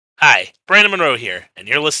Hi, Brandon Monroe here, and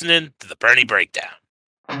you're listening to the Bernie Breakdown.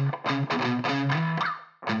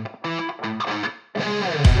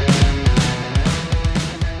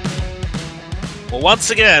 Well,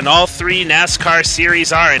 once again, all three NASCAR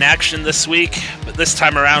series are in action this week, but this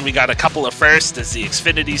time around we got a couple of firsts as the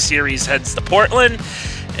Xfinity Series heads to Portland,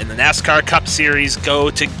 and the NASCAR Cup Series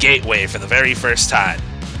go to Gateway for the very first time.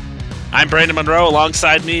 I'm Brandon Monroe.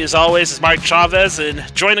 Alongside me, as always, is Mark Chavez, and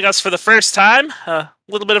joining us for the first time, a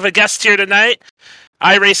little bit of a guest here tonight,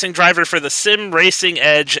 iRacing driver for the Sim Racing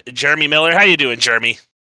Edge, Jeremy Miller. How you doing, Jeremy?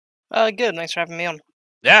 Good. Thanks for having me on.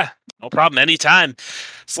 Yeah, no problem. Anytime.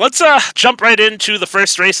 So let's jump right into the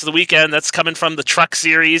first race of the weekend. That's coming from the Truck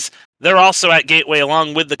Series. They're also at Gateway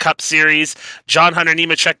along with the Cup Series. John Hunter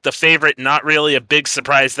Nemechek, the favorite, not really a big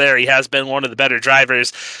surprise there. He has been one of the better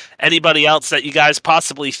drivers. Anybody else that you guys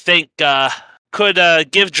possibly think could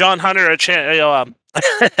give John Hunter a chance?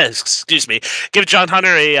 Excuse me, give John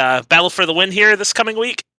Hunter a battle for the win here this coming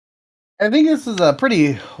week? I think this is a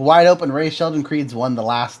pretty wide open race. Sheldon Creed's won the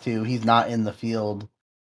last two. He's not in the field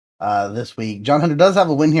this week. John Hunter does have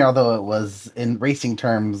a win here, although it was in racing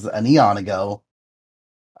terms an eon ago.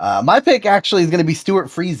 My pick actually is going to be Stuart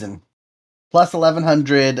Friesen. Plus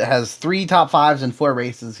 1100, has 3 top fives in 4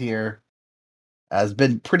 races here. Has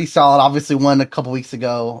been pretty solid. Obviously won a couple weeks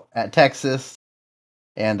ago at Texas.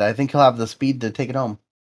 And I think he'll have the speed to take it home.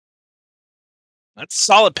 That's a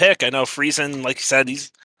solid pick. I know Friesen, like you said,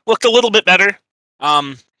 he's looked a little bit better.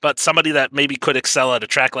 But somebody that maybe could excel at a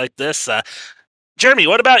track like this. Jeremy,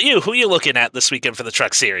 what about you? Who are you looking at this weekend for the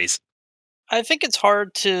Truck Series? I think it's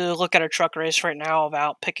hard to look at a truck race right now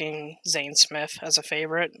without picking Zane Smith as a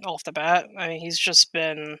favorite off the bat. I mean, he's just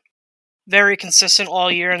been very consistent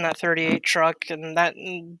all year in that 38 truck, and that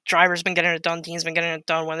driver's been getting it done, team's been getting it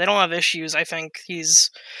done. When they don't have issues, I think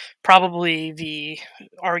he's probably the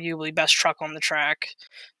arguably best truck on the track.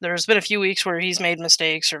 There's been a few weeks where he's made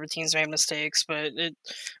mistakes or the team's made mistakes, but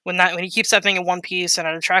when he keeps that thing in one piece and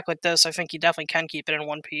at a track like this, I think he definitely can keep it in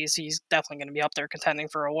one piece. He's definitely going to be up there contending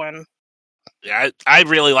for a win. Yeah, I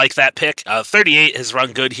really like that pick. 38 has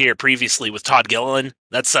run good here previously with Todd Gilliland.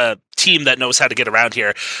 That's a team that knows how to get around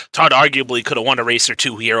here. Todd arguably could have won a race or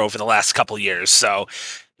two here over the last couple years. So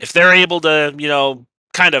if they're able to,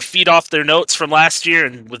 kind of feed off their notes from last year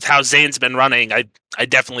and with how Zane's been running, I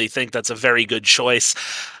definitely think that's a very good choice.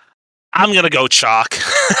 I'm going to go chalk.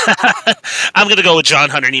 I'm going to go with John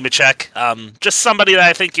Hunter Nemechek. Just somebody that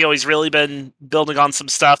I think he's really been building on some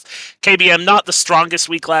stuff. KBM, not the strongest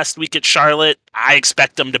week last week at Charlotte. I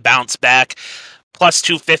expect them to bounce back. Plus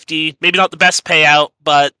 250, maybe not the best payout,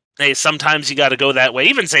 but hey, sometimes you got to go that way.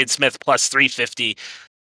 Even Zane Smith plus 350.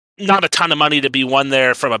 Not a ton of money to be won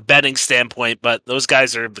there from a betting standpoint, but those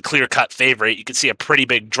guys are the clear-cut favorite. You can see a pretty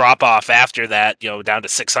big drop-off after that, down to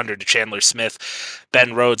 600 to Chandler Smith,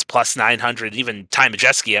 Ben Rhodes plus 900, even Ty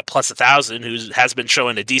Majeski at plus 1,000, who has been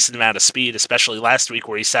showing a decent amount of speed, especially last week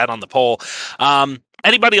where he sat on the pole.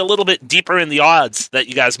 Anybody a little bit deeper in the odds that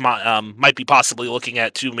you guys might be possibly looking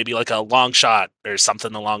at too, maybe like a long shot or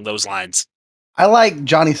something along those lines? I like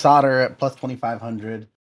Johnny Sauter at plus 2,500.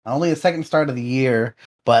 Only a second start of the year.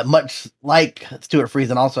 But much like Stuart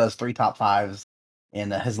Friesen, also has 3 top fives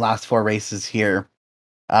in his last 4 races here.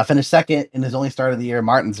 Finished second in his only start of the year,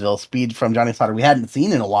 Martinsville. Speed from Johnny Sauter we hadn't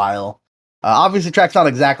seen in a while. Obviously, track's not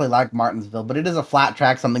exactly like Martinsville, but it is a flat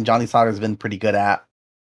track, something Johnny Sauter's been pretty good at.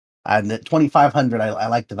 And at 2,500, I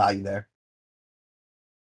like the value there.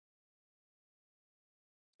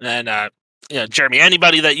 And, Jeremy,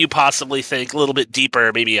 anybody that you possibly think a little bit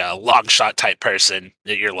deeper, maybe a long shot type person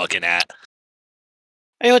that you're looking at?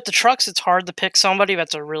 I mean, with the trucks, it's hard to pick somebody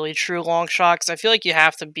that's a really true long shot because I feel like you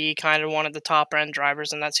have to be kind of one of the top end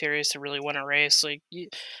drivers in that series to really win a race. Like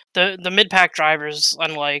the mid pack drivers,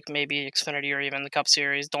 unlike maybe Xfinity or even the Cup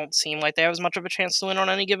Series, don't seem like they have as much of a chance to win on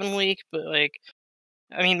any given week. But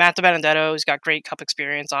Matt DiBenedetto, he's got great Cup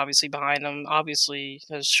experience, obviously, behind him. Obviously,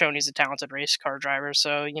 has shown he's a talented race car driver.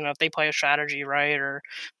 So, if they play a strategy right or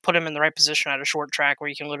put him in the right position at a short track where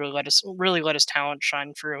he can literally let his talent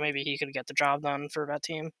shine through, maybe he could get the job done for that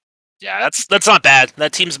team. Yeah, that's not bad.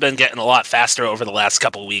 That team's been getting a lot faster over the last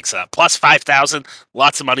couple of weeks. Plus 5,000,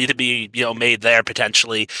 lots of money to be made there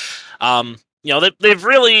potentially. They've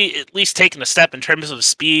really at least taken a step in terms of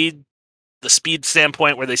speed, the speed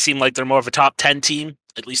standpoint, where they seem like they're more of a top 10 team,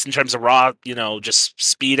 at least in terms of raw, just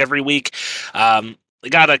speed every week. They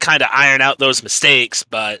got to kind of iron out those mistakes,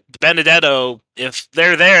 but Benedetto, if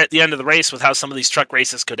they're there at the end of the race with how some of these truck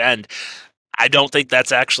races could end, I don't think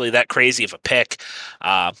that's actually that crazy of a pick.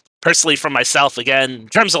 Personally, for myself, again, in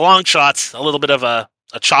terms of long shots, a little bit of a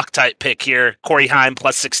a chalk type pick here. Corey Heim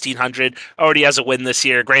plus 1600 already has a win this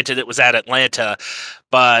year. Granted, it was at Atlanta,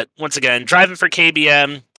 but once again, driving for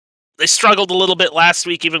KBM. They struggled a little bit last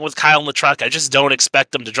week, even with Kyle in the truck. I just don't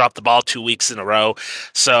expect them to drop the ball 2 weeks in a row.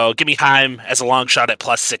 So give me Heim as a long shot at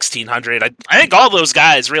plus 1600. I think all those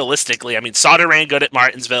guys, realistically, I mean, Sauter ran good at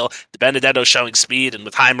Martinsville. De Benedetto showing speed, and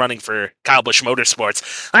with Heim running for Kyle Busch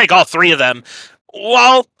Motorsports, I think all three of them,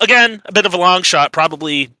 well, again, a bit of a long shot,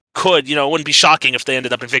 probably could, it wouldn't be shocking if they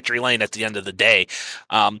ended up in victory lane at the end of the day.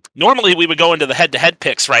 Normally, we would go into the head-to-head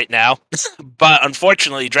picks right now, but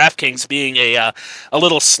unfortunately, DraftKings being a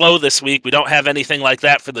little slow this week, we don't have anything like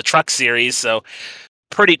that for the Truck Series, so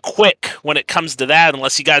pretty quick when it comes to that,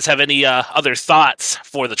 unless you guys have any other thoughts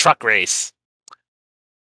for the truck race.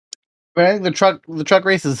 But I think the truck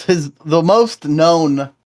race is the most known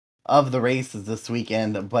of the races this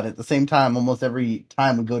weekend, but at the same time, almost every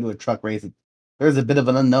time we go to a truck race, there's a bit of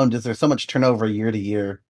an unknown. Just there's so much turnover year to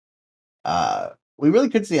year. We really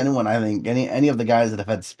could see anyone. I think any of the guys that have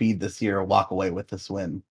had speed this year walk away with this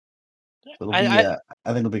win. It'll be, I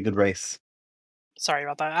think it'll be a good race. Sorry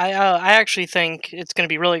about that. I actually think it's going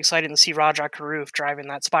to be really exciting to see Rajat Karoof driving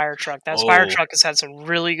that Spire truck. That Spire truck has had some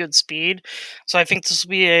really good speed, so I think this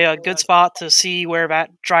will be a good spot to see where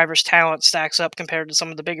that driver's talent stacks up compared to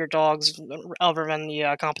some of the bigger dogs other than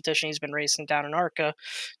the competition he's been racing down in ARCA.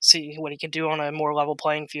 See what he can do on a more level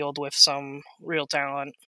playing field with some real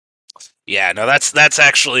talent. Yeah, no, that's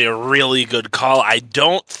actually a really good call. I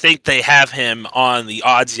don't think they have him on the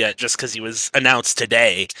odds yet, just because he was announced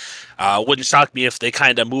today. Wouldn't shock me if they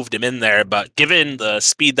kind of moved him in there, but given the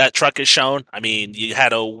speed that truck has shown, I mean, you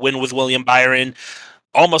had a win with William Byron,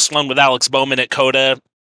 almost won with Alex Bowman at Coda.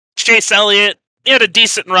 Chase Elliott, he had a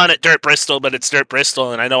decent run at Dirt Bristol, but it's Dirt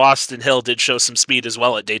Bristol, and I know Austin Hill did show some speed as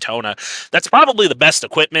well at Daytona. That's probably the best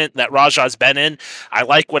equipment that Rajah's been in. I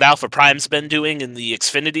like what Alpha Prime's been doing in the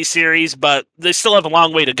Xfinity Series, but they still have a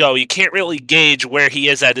long way to go. You can't really gauge where he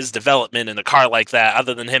is at his development in a car like that,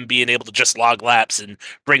 other than him being able to just log laps and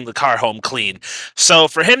bring the car home clean. So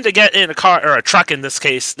for him to get in a car, or a truck in this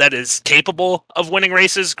case, that is capable of winning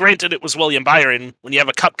races, granted it was William Byron, when you have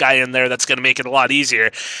a Cup guy in there, that's going to make it a lot easier.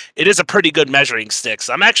 It is a pretty good measuring stick.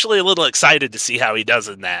 So I'm actually a little excited to see how he does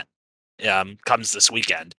in that comes this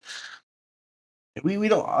weekend. We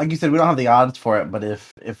don't, like you said, we don't have the odds for it, but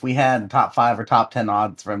if we had top 5 or top 10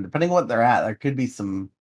 odds for him, depending on what they're at, there could be some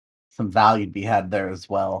value to be had there as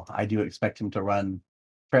well. I do expect him to run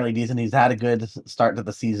fairly decent. He's had a good start to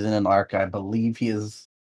the season in ARCA. I believe he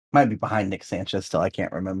might be behind Nick Sanchez still. I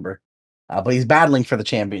can't remember. But he's battling for the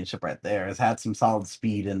championship right there. Has had some solid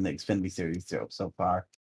speed in the Xfinity Series so far.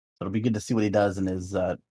 So it'll be good to see what he does in his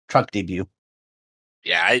truck debut.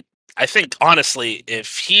 Yeah, I think, honestly,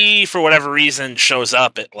 if he, for whatever reason, shows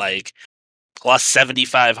up at like plus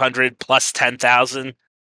 7,500, plus 10,000,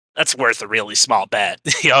 that's worth a really small bet.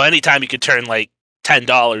 Anytime you could turn like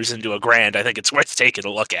 $10 into $1,000, I think it's worth taking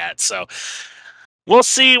a look at. So we'll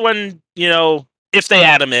see when, if they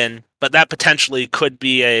add him in, but that potentially could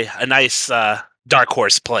be a nice dark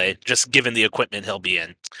horse play, just given the equipment he'll be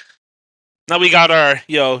in. Now we got our,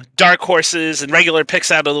 dark horses and regular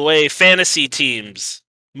picks out of the way. Fantasy teams.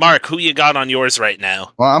 Mark, who you got on yours right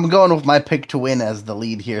now? Well, I'm going with my pick to win as the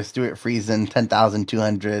lead here. Stuart Friesen,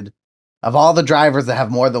 10,200. Of all the drivers that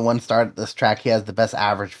have more than one start at this track, he has the best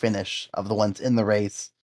average finish of the ones in the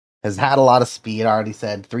race. Has had a lot of speed. I already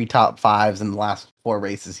said 3 top 5s in the last 4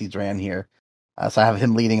 races he's ran here. So I have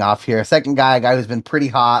him leading off here. Second guy, a guy who's been pretty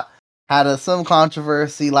hot. Had some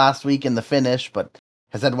controversy last week in the finish, but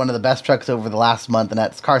has had one of the best trucks over the last month, and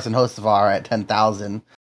that's Carson Hocevar at 10,000.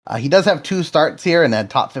 He does have 2 starts here and had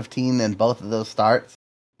top 15 in both of those starts.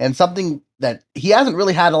 And something that he hasn't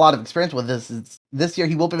really had a lot of experience with this year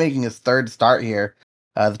he will be making his 3rd start here.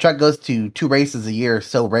 The truck goes to 2 races a year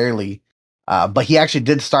so rarely, but he actually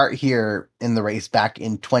did start here in the race back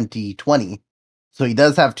in 2020. So he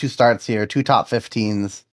does have 2 starts here, 2 top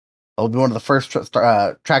 15s. It'll be one of the first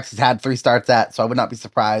tracks he's had 3 starts at, so I would not be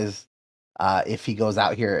surprised if he goes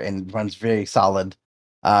out here and runs very solid.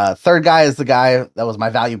 Third guy is the guy that was my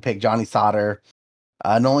value pick, Johnny Sauter.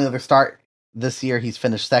 The only other start this year, he's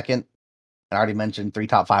finished 2nd. I already mentioned 3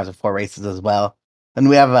 top 5s and 4 races as well. Then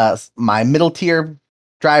we have my middle tier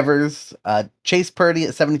drivers, Chase Purdy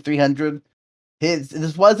at 7,300.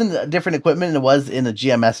 This wasn't a different equipment. It was in a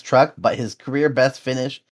GMS truck, but his career best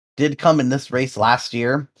finish did come in this race last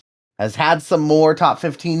year. Has had some more top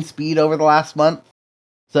 15 speed over the last month.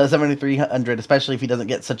 So 7,300, especially if he doesn't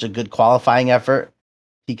get such a good qualifying effort,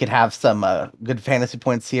 he could have some good fantasy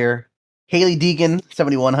points here. Haley Deegan,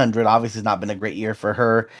 7,100. Obviously, has not been a great year for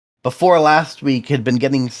her. Before last week, had been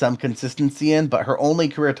getting some consistency in, but her only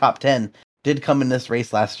career top 10 did come in this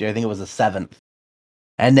race last year. I think it was a 7th.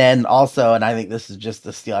 And then also, and I think this is just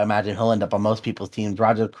the steal, I imagine he'll end up on most people's teams,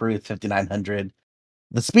 Roger Cruz, 5,900.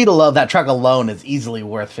 The speed of that truck alone is easily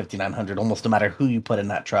worth 5,900, almost no matter who you put in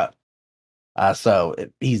that truck.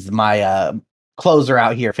 He's my closer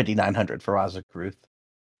out here, 5,900 for Roger Cruz.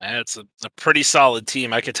 That's a pretty solid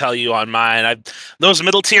team, I could tell you on mine. Those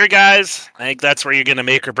middle tier guys, I think that's where you're going to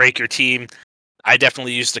make or break your team. I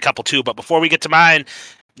definitely used a couple too, but before we get to mine,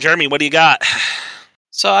 Jeremy, what do you got?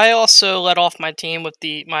 So I also led off my team with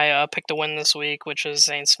my pick to win this week, which is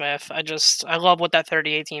Zane Smith. I love what that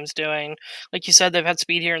 38 team's doing. Like you said, they've had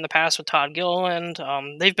speed here in the past with Todd Gilliland.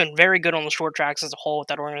 They've been very good on the short tracks as a whole with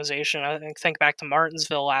that organization. I think back to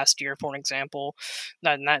Martinsville last year for an example.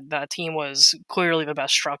 That team was clearly the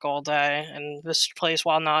best truck all day, and this place,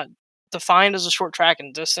 while not defined as a short track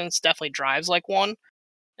in distance, definitely drives like one.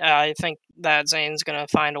 I think that Zane's going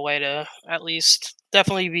to find a way to at least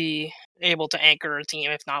definitely be able to anchor a team,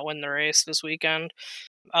 if not win the race this weekend.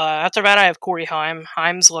 After that, I have Corey Heim.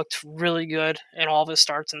 Heim's looked really good in all of his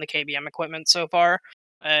starts in the KBM equipment so far.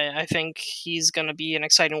 I think he's going to be an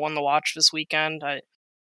exciting one to watch this weekend. I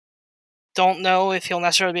don't know if he'll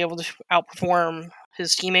necessarily be able to outperform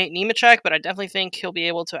his teammate Nemechek, but I definitely think he'll be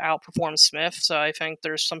able to outperform Smith. So I think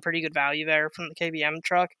there's some pretty good value there from the KBM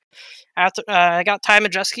truck. I got Ty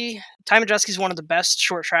Majeski. Ty Majeski's one of the best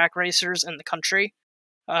short track racers in the country.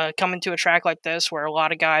 Coming to a track like this where a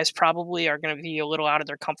lot of guys probably are going to be a little out of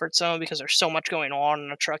their comfort zone because there's so much going on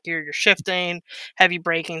in a truck here. You're shifting, heavy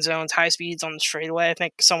braking zones, high speeds on the straightaway. I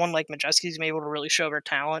think someone like Majeski's been able to really show their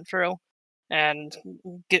talent through and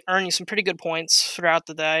earn you some pretty good points throughout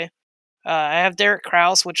the day. I have Derek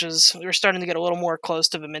Kraus, we're starting to get a little more close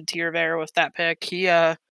to the mid tier there with that pick.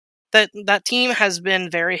 That team has been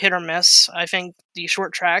very hit or miss. I think the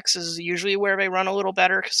short tracks is usually where they run a little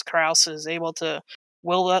better because Kraus is able to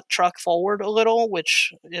will that truck forward a little,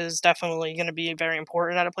 which is definitely going to be very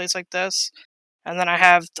important at a place like this. And then I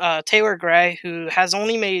have Taylor Gray, who has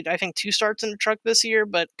only made, I think, 2 starts in the truck this year,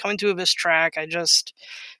 but coming to this track,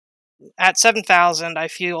 at 7,000, I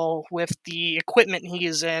feel with the equipment he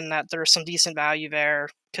is in that there's some decent value there,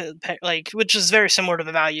 which is very similar to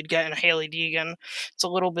the value you'd get in a Haley Deegan. It's a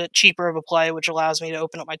little bit cheaper of a play, which allows me to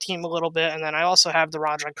open up my team a little bit. And then I also have the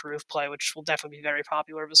Raja Karuf play, which will definitely be very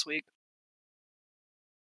popular this week.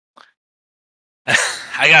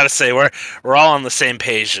 I gotta say we're all on the same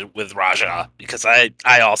page with Raja because I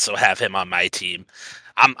also have him on my team.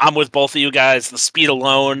 I'm with both of you guys. The speed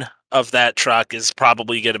alone of that truck is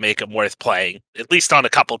probably going to make him worth playing, at least on a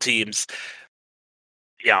couple teams.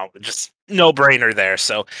 Just no brainer there.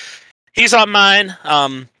 So he's on mine.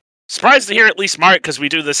 Surprised to hear at least Mark because we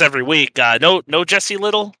do this every week. No Jesse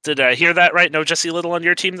Little. Did I hear that right? No Jesse Little on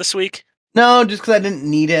your team this week? No, just because I didn't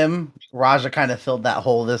need him. Raja kind of filled that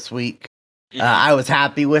hole this week. Mm-hmm. I was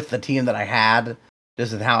happy with the team that I had,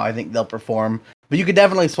 just with how I think they'll perform. But you could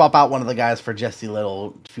definitely swap out one of the guys for Jesse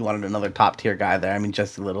Little if you wanted another top tier guy there. I mean,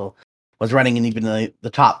 Jesse Little was running in even the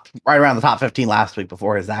top, right around the top 15 last week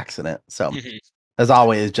before his accident. So, as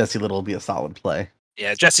always, Jesse Little will be a solid play.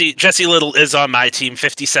 Yeah, Jesse Little is on my team,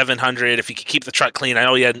 5,700. If he could keep the truck clean, I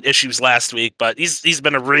know he had issues last week, but he's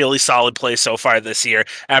been a really solid play so far this year,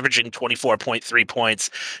 averaging 24.3 points.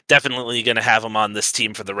 Definitely going to have him on this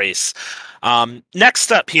team for the race.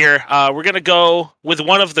 Next up here, we're going to go with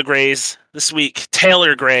one of the Grays this week,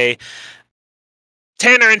 Taylor Gray.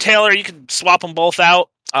 Tanner and Taylor, you can swap them both out.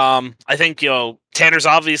 I think, Tanner's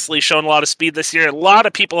obviously shown a lot of speed this year. A lot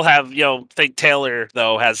of people have, think Taylor,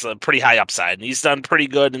 though, has a pretty high upside. And he's done pretty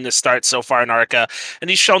good in his start so far in ARCA. And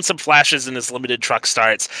he's shown some flashes in his limited truck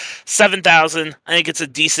starts. 7,000, I think it's a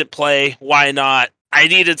decent play. Why not? I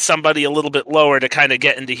needed somebody a little bit lower to kind of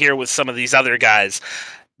get into here with some of these other guys.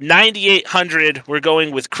 9,800, we're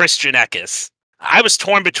going with Christian Eckes. I was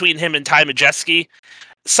torn between him and Ty Majeski.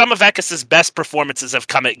 Some of Eckes' best performances have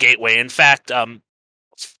come at Gateway. In fact,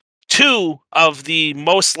 2 of the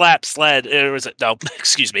most laps led,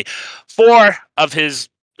 four of his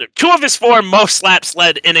 4 most laps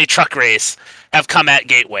led in a truck race have come at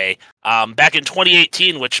Gateway. Back in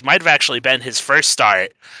 2018, which might have actually been his first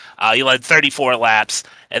start, he led 34 laps,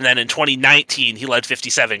 and then in 2019, he led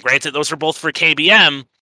 57. Granted, those were both for KBM,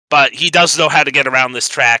 but he does know how to get around this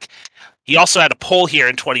track. He also had a pole here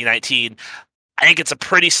in 2019. I think it's a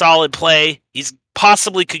pretty solid play. He's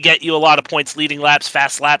possibly could get you a lot of points leading laps,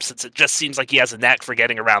 fast laps, since it just seems like he has a knack for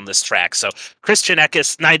getting around this track. So Christian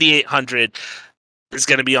Eckes, 9,800, is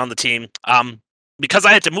going to be on the team. Because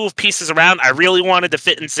I had to move pieces around, I really wanted to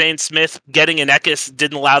fit in Zane Smith. Getting an Eckes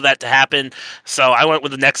didn't allow that to happen. So I went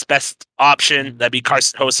with the next best option. That'd be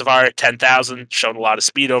Carson Hocevar at 10,000. Shown a lot of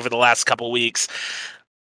speed over the last couple weeks.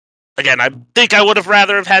 Again, I think I would have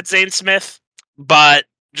rather have had Zane Smith, but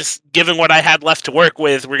just given what I had left to work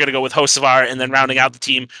with, we're going to go with Hocevar, and then rounding out the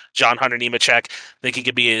team, John Hunter Nemechek. I think he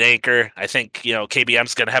could be an anchor. I think,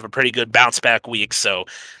 KBM's going to have a pretty good bounce back week, so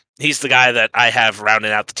he's the guy that I have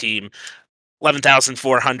rounding out the team.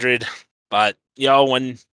 11,400, but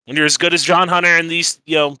when you're as good as John Hunter in these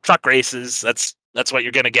truck races, that's what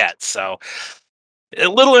you're going to get. So a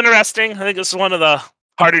little interesting. I think this is one of the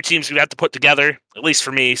harder teams we have to put together, at least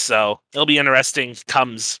for me. So it'll be interesting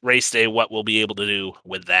comes race day what we'll be able to do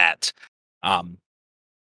with that. Now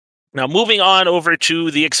moving on over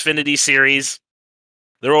to the Xfinity Series.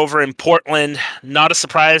 They're over in Portland. Not a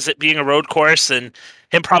surprise it being a road course and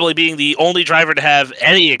him probably being the only driver to have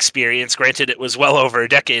any experience. Granted, it was well over a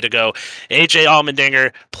decade ago. AJ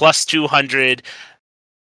Allmendinger plus 200.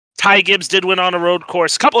 Ty Gibbs did win on a road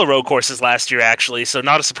course, a couple of road courses last year, actually, so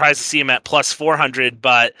not a surprise to see him at plus 400,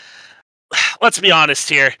 but let's be honest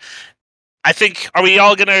here. I think, are we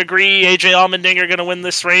all going to agree AJ Allmendinger going to win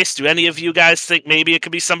this race? Do any of you guys think maybe it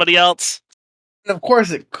could be somebody else? And of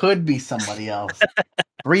course, it could be somebody else.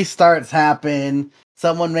 Restarts happen,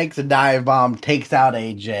 someone makes a dive bomb, takes out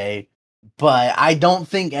AJ, but I don't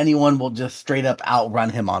think anyone will just straight up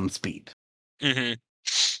outrun him on speed. Mm-hmm.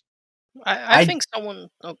 I think someone.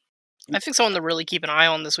 Oh, I think someone to really keep an eye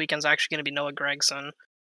on this weekend is actually going to be Noah Gragson.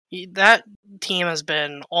 That team has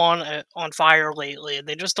been on fire lately.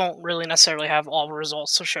 They just don't really necessarily have all the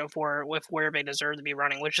results to show for it with where they deserve to be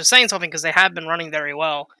running, which is saying something because they have been running very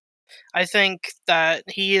well. I think that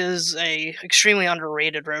he is a extremely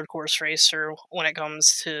underrated road course racer when it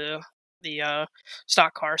comes to the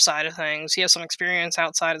stock car side of things. He has some experience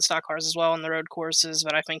outside of stock cars as well in the road courses,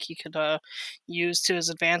 but I think he could use to his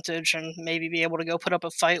advantage and maybe be able to go put up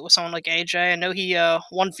a fight with someone like AJ. I know he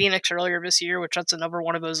won Phoenix earlier this year, which that's another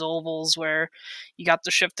one of those ovals where you got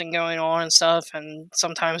the shifting going on and stuff, and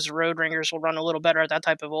sometimes the road ringers will run a little better at that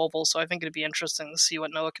type of oval. So I think it'd be interesting to see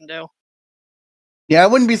what Noah can do. Yeah, I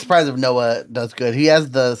wouldn't be surprised if Noah does good. He has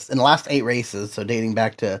in the last 8 races, so dating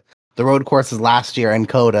back to the road courses last year in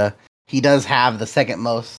Coda, he does have the second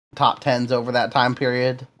most top 10s over that time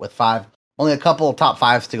period with 5. Only a couple top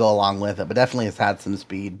 5s to go along with it, but definitely has had some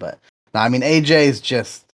speed. But no, I mean, AJ is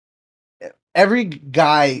just every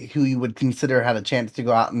guy who you would consider had a chance to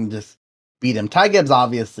go out and just beat him. Ty Gibbs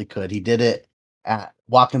obviously could. He did it at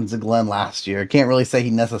Watkins and Glen last year. Can't really say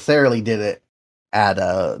he necessarily did it at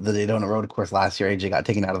the Daytona Road Course last year. AJ got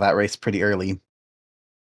taken out of that race pretty early.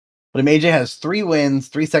 But AJ has 3 wins,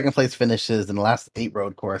 3 second place finishes in the last 8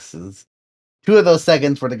 road courses. 2 of those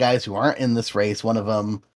seconds were the guys who aren't in this race, one of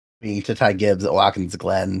them being to Ty Gibbs at Watkins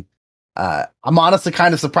Glen. I'm honestly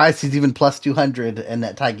kind of surprised he's even plus 200 and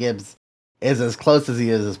that Ty Gibbs is as close as he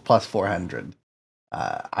is as plus 400.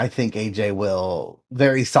 I think AJ will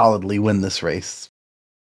very solidly win this race.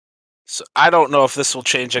 So I don't know if this will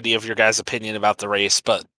change any of your guys' opinion about the race,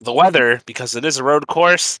 but the weather, because it is a road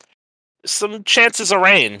course, some chances of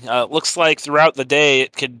rain. Looks like throughout the day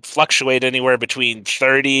it could fluctuate anywhere between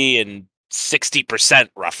 30 and 60%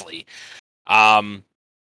 roughly. I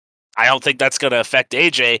don't think that's going to affect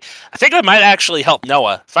AJ. I think that might actually help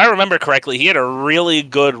Noah. If I remember correctly, he had a really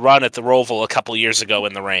good run at the Roval a couple years ago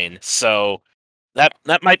in the rain, so that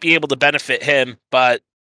might be able to benefit him. But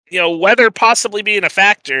weather possibly being a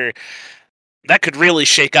factor, that could really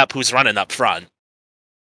shake up who's running up front.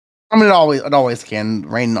 I mean, it always can.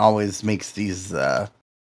 Rain always makes these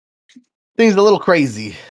things a little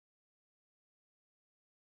crazy.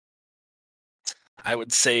 I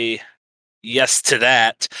would say yes to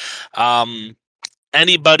that.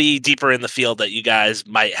 Anybody deeper in the field that you guys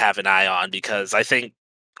might have an eye on? Because I think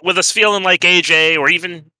with us feeling like AJ, or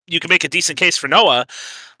even you can make a decent case for Noah,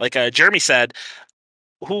 like Jeremy said,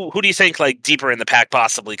 who do you think like deeper in the pack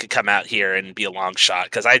possibly could come out here and be a long shot?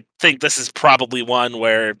 Because I think this is probably one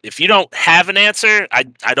where if you don't have an answer, I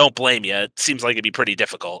don't blame you. It seems like it'd be pretty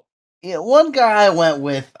difficult. Yeah, one guy I went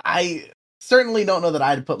with, I certainly don't know that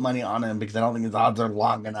I'd put money on him because I don't think his odds are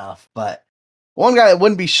long enough. But one guy I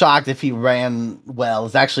wouldn't be shocked if he ran well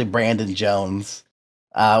is actually Brandon Jones.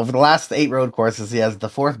 Over the last 8 road courses, he has the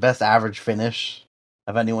 4th best average finish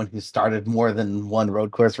of anyone who started more than one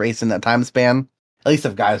road course race in that time span. At least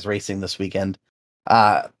of guys racing this weekend.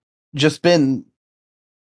 Just been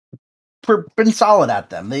solid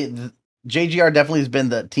at them. JGR definitely has been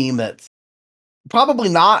the team that's probably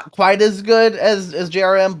not quite as good as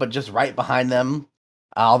JRM, but just right behind them.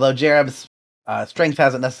 Although JRM's strength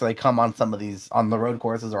hasn't necessarily come on some of these on the road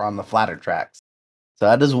courses or on the flatter tracks. So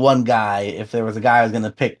that is one guy. If there was a guy I was going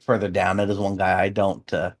to pick further down, that is one guy I don't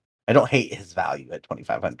hate his value at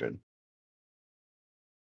 2,500.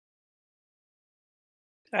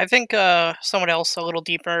 I think someone else a little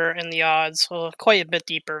deeper in the odds, well, quite a bit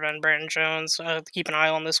deeper than Brandon Jones. To keep an eye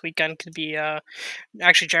on this weekend could be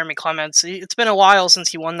actually Jeremy Clements. It's been a while since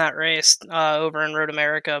he won that race over in Road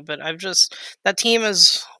America, but that team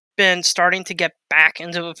has been starting to get back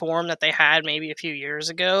into the form that they had maybe a few years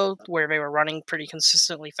ago, where they were running pretty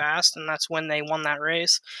consistently fast, and that's when they won that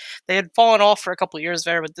race. They had fallen off for a couple of years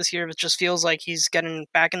there, but this year it just feels like he's getting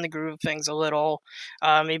back in the groove of things a little.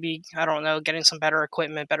 Maybe, I don't know, getting some better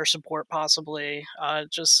equipment, better support possibly.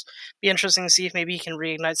 Just be interesting to see if maybe he can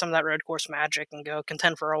reignite some of that road course magic and go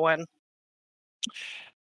contend for a win.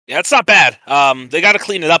 Yeah, it's not bad. They got to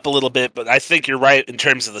clean it up a little bit, but I think you're right in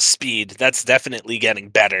terms of the speed. That's definitely getting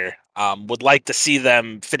better. Would like to see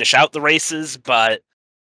them finish out the races, but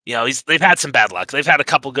they've had some bad luck. They've had a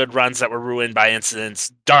couple good runs that were ruined by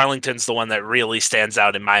incidents. Darlington's the one that really stands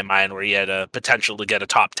out in my mind, where he had a potential to get a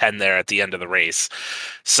top 10 there at the end of the race.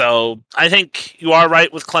 So I think you are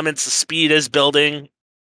right with Clements. The speed is building.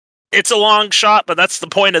 It's a long shot, but that's the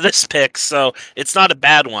point of this pick, so it's not a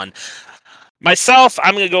bad one. Myself,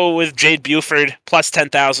 I'm going to go with Jade Buford, plus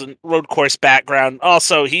 10,000, road course background.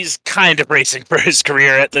 Also, he's kind of racing for his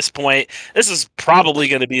career at this point. This is probably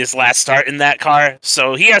going to be his last start in that car,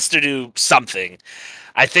 so he has to do something.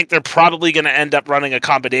 I think they're probably going to end up running a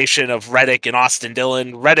combination of Reddick and Austin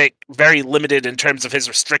Dillon. Reddick, very limited in terms of his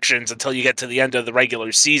restrictions until you get to the end of the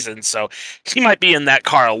regular season, so he might be in that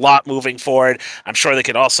car a lot moving forward. I'm sure they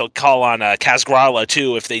could also call on Casgrala,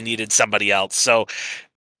 too, if they needed somebody else. So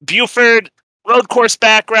Buford, road course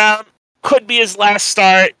background, could be his last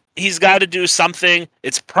start. He's got to do something.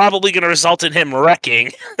 It's probably going to result in him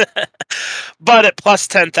wrecking. But at plus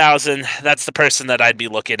 10,000, that's the person that I'd be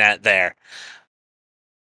looking at there.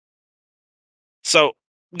 So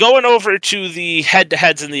going over to the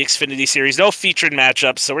head-to-heads in the Xfinity Series, no featured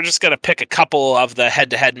matchups, so we're just going to pick a couple of the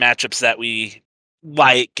head-to-head matchups that we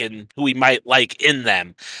like and who we might like in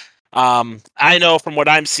them. I know from what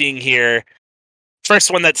I'm seeing here,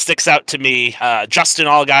 first one that sticks out to me, Justin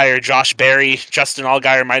Allgaier, Josh Berry. Justin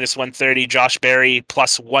Allgaier minus 130, Josh Berry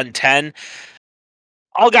plus 110.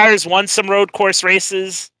 Allgaier's won some road course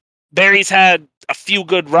races. Berry's had a few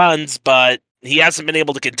good runs, but he hasn't been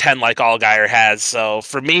able to contend like Allgaier has. So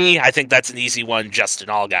for me, I think that's an easy one, Justin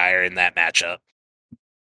Allgaier in that matchup.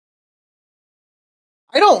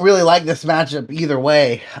 I don't really like this matchup either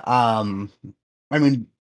way. I mean,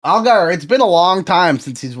 Allgaier, it's been a long time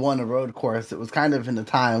since he's won a road course. It was kind of in a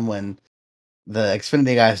time when the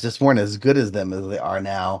Xfinity guys just weren't as good as them as they are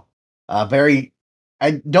now.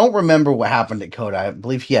 I don't remember what happened at Coda. I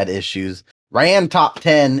believe he had issues. Ran top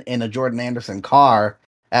 10 in a Jordan Anderson car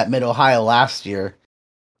at Mid Ohio last year.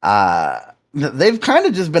 They've kind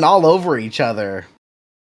of just been all over each other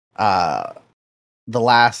the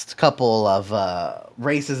last couple of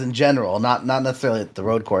races in general, not necessarily at the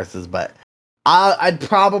road courses, but I'd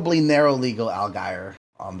probably narrowly go Allgaier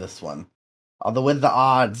on this one. Although with the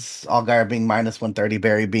odds, Allgaier being minus 130,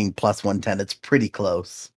 Berry being plus 110, it's pretty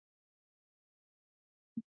close.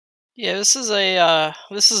 Yeah, this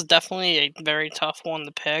is definitely a very tough one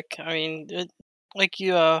to pick. I mean, like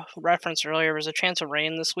you referenced earlier, there's a chance of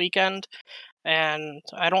rain this weekend, and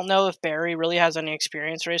I don't know if Barry really has any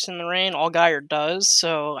experience racing in the rain. Allgaier does,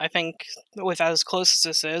 so I think with as close as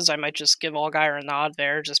this is, I might just give Allgaier a nod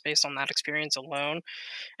there, just based on that experience alone,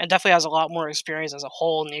 and definitely has a lot more experience as a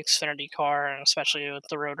whole in the Xfinity car, and especially with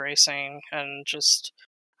the road racing, and just.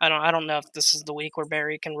 I don't know if this is the week where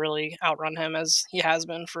Barry can really outrun him as he has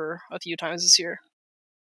been for a few times this year.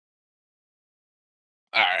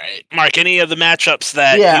 All right, Mark, any of the matchups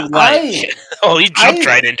that Yeah, you like? Oh, he jumped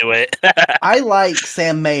right into it. I like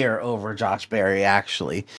Sam Mayer over Josh Berry,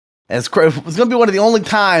 actually. It's going to be one of the only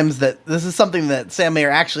times that this is something that Sam Mayer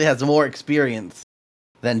actually has more experience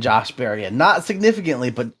than Josh Berry. And not significantly,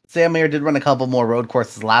 but Sam Mayer did run a couple more road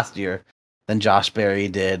courses last year than Josh Berry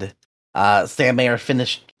did. Sam Mayer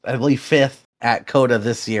finished, I believe, 5th at Coda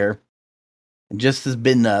this year. And just has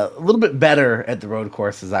been a little bit better at the road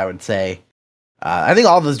courses, I would say. I think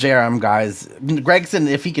all those JRM guys, Gregson,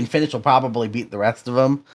 if he can finish, will probably beat the rest of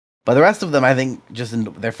them. But the rest of them, I think, just in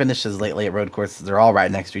their finishes lately at road courses, they're all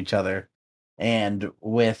right next to each other. And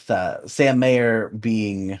with Sam Mayer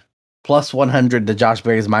being plus 100 to Josh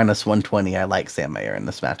Berry's minus 120, I like Sam Mayer in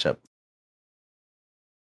this matchup.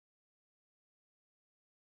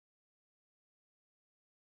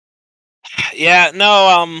 Yeah,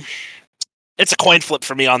 no, it's a coin flip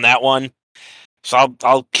for me on that one. So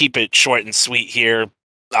I'll keep it short and sweet here.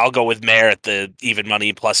 I'll go with Mayer at the even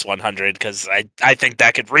money plus 100 because I think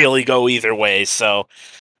that could really go either way. So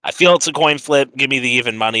I feel it's a coin flip. Give me the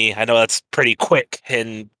even money. I know that's pretty quick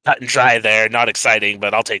and cut and dry there. Not exciting,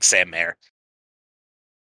 but I'll take Sam Mayer.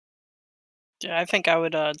 Yeah, I think I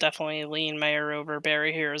would definitely lean Mayer over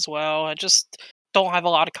Barry here as well. I just don't have a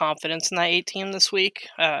lot of confidence in that 8 team this week.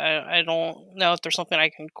 I don't know if there's something I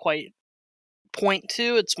can quite point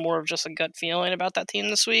to. It's more of just a gut feeling about that team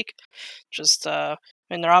this week. Just, I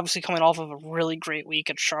mean, they're obviously coming off of a really great week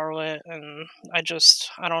at Charlotte, and I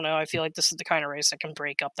don't know. I feel like this is the kind of race that can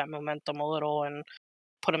break up that momentum a little and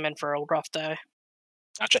put them in for a rough day.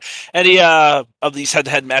 Gotcha. Any of these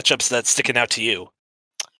head-to-head matchups that's sticking out to you?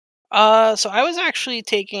 So I was actually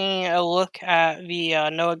taking a look at the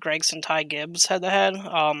Noah Gragson Ty Gibbs head to head.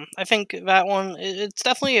 I think that one it's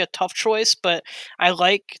definitely a tough choice, but I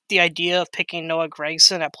like the idea of picking Noah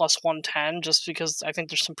Gragson at plus 110 just because I think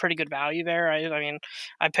there's some pretty good value there. I mean,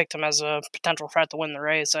 I picked him as a potential threat to win the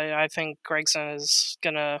race. I think Gragson is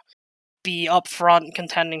gonna be up front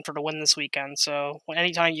contending for the win this weekend. So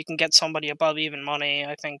anytime you can get somebody above even money,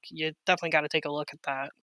 I think you definitely got to take a look at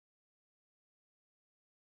that.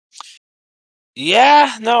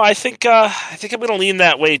 Yeah, no, I think I'm gonna lean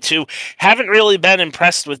that way too. Haven't really been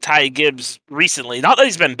impressed with Ty Gibbs recently. Not that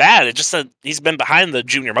he's been bad, it's just that he's been behind the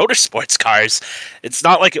junior motorsports cars. It's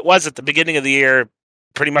not like it was at the beginning of the year,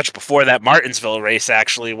 pretty much before that Martinsville race,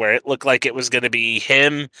 actually, where it looked like it was gonna be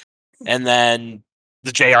him and then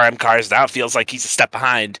the JRM cars. Now it feels like he's a step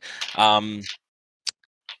behind. Um,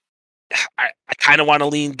 I kind of want to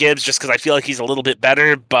lean Gibbs just because I feel like he's a little bit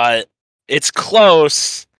better, but it's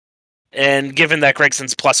close. And given that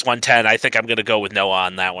Gregson's plus 110, I think I'm going to go with Noah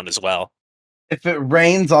on that one as well. If it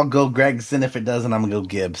rains, I'll go Gregson. If it doesn't, I'm gonna go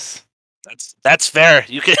Gibbs. That's fair.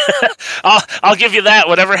 You can, I'll give you that.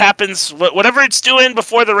 Whatever happens, whatever it's doing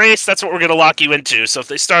before the race, that's what we're going to lock you into. So if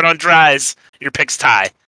they start on dries, your pick's Ty.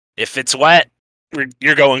 If it's wet,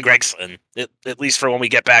 you're going Gregson. At least for when we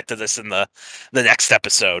get back to this in the next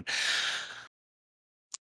episode.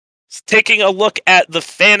 Taking a look at the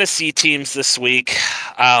fantasy teams this week,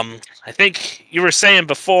 I think you were saying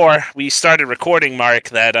before we started recording, Mark,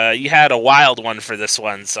 that you had a wild one for this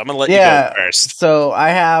one, so I'm going to let you go first. So I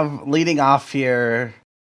have leading off here,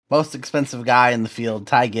 most expensive guy in the field,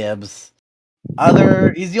 Ty Gibbs.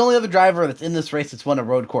 He's the only other driver that's in this race that's won a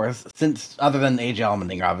road course since, other than AJ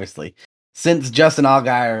Allmendinger, obviously, since Justin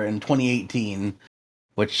Allgaier in 2018,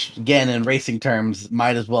 which again in racing terms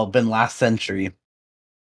might as well have been last century.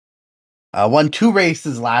 Won 2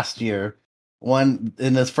 races last year. One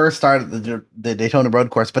in his first start at the Daytona Road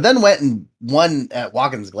Course, but then went and won at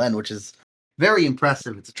Watkins Glen, which is very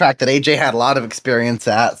impressive. It's a track that AJ had a lot of experience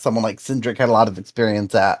at. Someone like Cindric had a lot of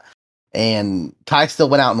experience at, and Ty still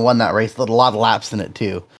went out and won that race. Did a lot of laps in it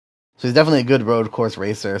too. So he's definitely a good road course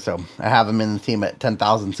racer. So I have him in the team at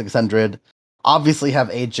 10,600. Obviously have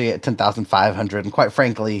AJ at 10,500, and quite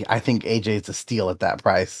frankly, I think AJ is a steal at that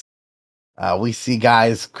price. We see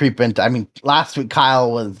guys creep into. I mean, last week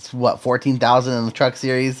Kyle was what 14,000 in the Truck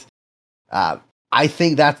Series. I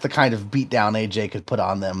think that's the kind of beatdown AJ could put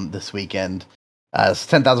on them this weekend. It's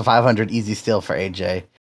 10,500, easy steal for AJ.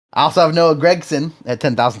 I also have Noah Gragson at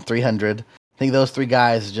 10,300. I think those 3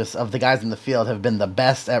 guys, just of the guys in the field, have been the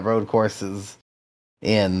best at road courses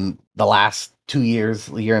in the last 2 years,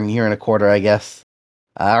 year and a quarter, I guess.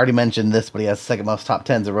 I already mentioned this, but he has second most top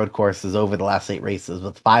 10s at road courses over the last 8 races,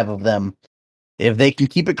 with 5 of them. If they can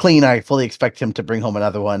keep it clean, I fully expect him to bring home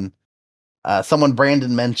another one. Someone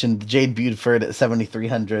Brandon mentioned Jade Buford at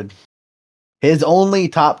 7,300. His only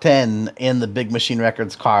top 10 in the Big Machine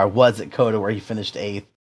Records car was at Coda, where he finished 8th.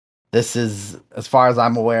 This is, as far as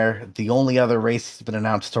I'm aware, the only other race he's been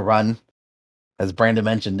announced to run. As Brandon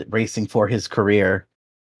mentioned, racing for his career.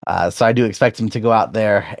 So I do expect him to go out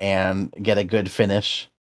there and get a good finish.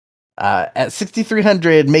 At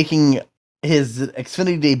 6,300, making his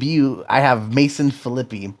Xfinity debut, I have Mason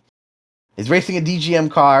Filippi. He's racing a DGM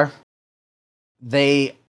car.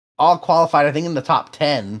 They all qualified, I think, in the top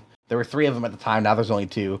 10. There were 3 of them at the time. Now there's only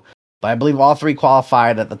 2. But I believe all 3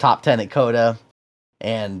 qualified at the top 10 at Coda.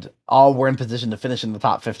 And all were in position to finish in the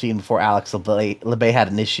top 15 before Alex LeBay had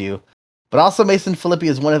an issue. But also Mason Filippi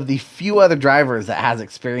is one of the few other drivers that has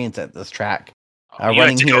experience at this track. You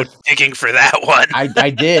had to go digging for that one. I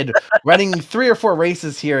did. Running 3 or 4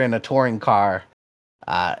 races here in a touring car.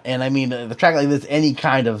 And I mean, the track like this, any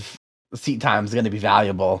kind of seat time is going to be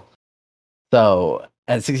valuable. So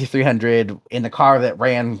at 6,300 in the car that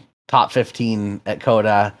ran top 15 at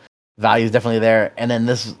Coda, value is definitely there. And then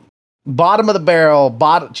this bottom of the barrel,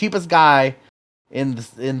 cheapest guy in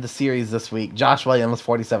the series this week, Josh Williams,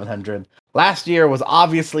 4,700. Last year was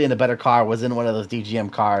obviously in a better car, was in one of those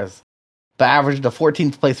DGM cars, but averaged a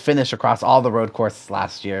 14th place finish across all the road courses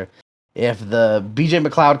last year. If the BJ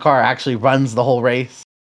McLeod car actually runs the whole race,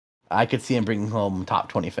 I could see him bringing home top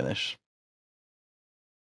 20 finish.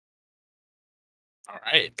 All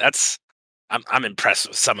right, that's I'm impressed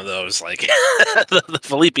with some of those, like the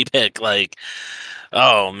Felipe pick. Like,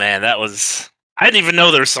 oh man, that was. I didn't even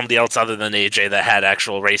know there was somebody else other than AJ that had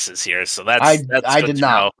actual races here. So that's I good did to know.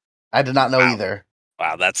 not. I did not know Wow. either.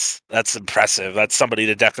 Wow, that's impressive. That's somebody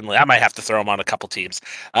to definitely. I might have to throw him on a couple teams.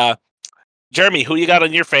 Jeremy, who you got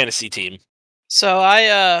on your fantasy team? So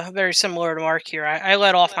I very similar to Mark here. I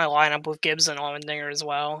led off my lineup with Gibbs and Allmendinger as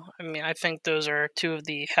well. I mean, I think those are two of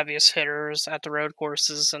the heaviest hitters at the road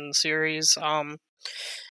courses in the series. I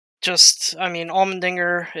mean,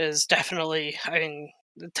 Allmendinger is definitely. I mean,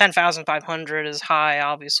 10,500 is high,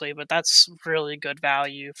 obviously, but that's really good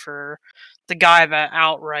value for the guy that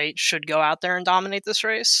outright should go out there and dominate this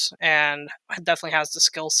race, and definitely has the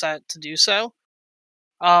skill set to do so.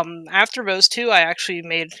 After those two, I actually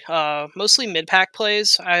made mostly mid pack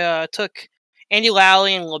plays. I took Andy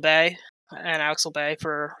Lally and LeBay and Alex LeBay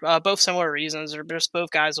for both similar reasons. They're just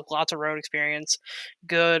both guys with lots of road experience,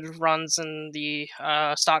 good runs in the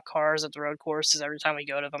stock cars at the road courses every time we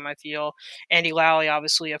go to them. I feel Andy Lally,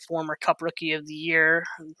 obviously a former Cup Rookie of the Year,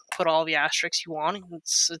 put all the asterisks you want.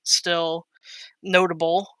 It's still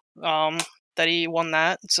notable that he won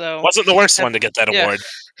that. So Wasn't the worst one to get that yeah, award.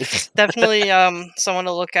 definitely someone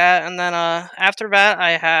to look at. And then after that,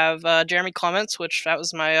 I have Jeremy Clements, which that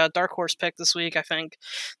was my dark horse pick this week. I think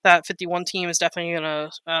that 51 team is definitely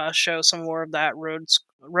going to show some more of that road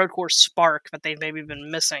course spark that they've maybe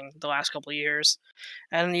been missing the last couple of years.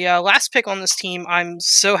 And the last pick on this team, I'm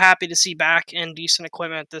so happy to see back in decent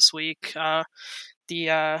equipment this week.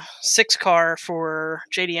 The 6 car for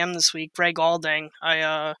JDM this week, Greg Alding.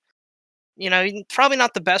 He's probably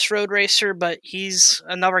not the best road racer, but he's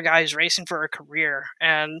another guy who's racing for a career.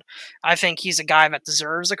 And I think he's a guy that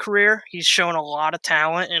deserves a career. He's shown a lot of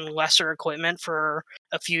talent in lesser equipment for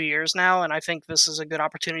a few years now, and I think this is a good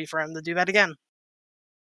opportunity for him to do that again.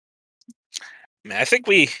 Man, I think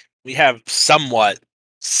we have somewhat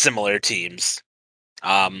similar teams.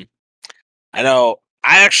 I know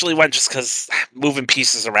I actually went just because moving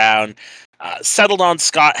pieces around. Settled on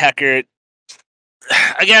Scott Heckert.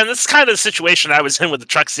 Again, this is kind of the situation I was in with the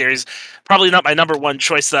Truck Series. Probably not my number one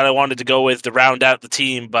choice that I wanted to go with to round out the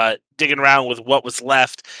team, but digging around with what was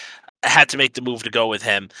left, I had to make the move to go with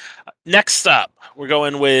him. Next up, we're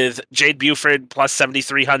going with Jade Buford plus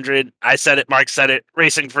 7,300. I said it, Mark said it.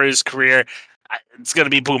 Racing for his career. It's going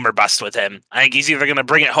to be boom or bust with him. I think he's either going to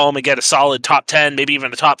bring it home and get a solid top 10, maybe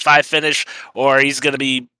even a top 5 finish, or he's going to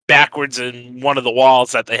be backwards in one of the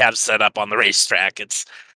walls that they have set up on the racetrack.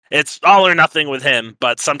 It's all or nothing with him,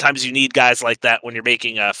 but sometimes you need guys like that when you're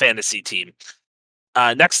making a fantasy team.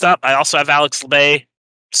 Next up, I also have Alex Lebay,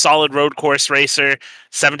 solid road course racer,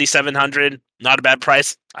 7,700, not a bad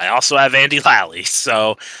price. I also have Andy Lally,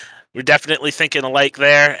 so we're definitely thinking alike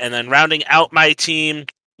there. And then rounding out my team,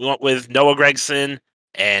 we went with Noah Gregson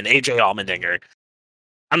and AJ Allmendinger.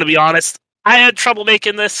 I'm gonna be honest, I had trouble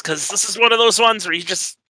making this because this is one of those ones where you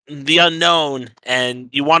just the unknown, and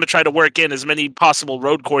you want to try to work in as many possible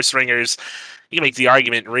road course ringers. You can make the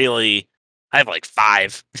argument, really. I have like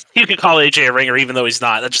 5. You could call AJ a ringer, even though he's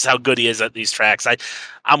not. That's just how good he is at these tracks.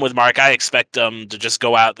 I'm with Mark. I expect him to just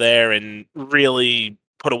go out there and really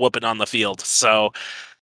put a whooping on the field. So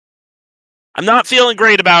I'm not feeling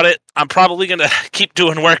great about it. I'm probably going to keep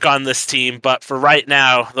doing work on this team, but for right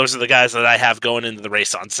now, those are the guys that I have going into the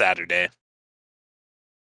race on Saturday.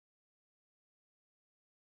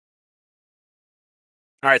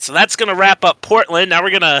 All right, so that's going to wrap up Portland. Now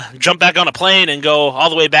we're going to jump back on a plane and go all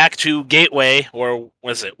the way back to Gateway, or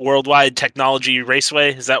was it Worldwide Technology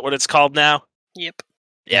Raceway? Is that what it's called now? Yep.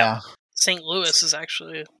 Yeah. St. Louis is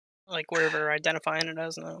actually like where they're identifying it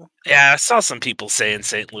as now. Yeah, I saw some people saying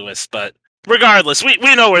St. Louis, but regardless, we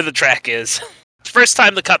know where the track is. First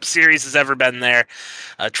time the Cup Series has ever been there.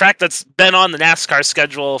 A track that's been on the NASCAR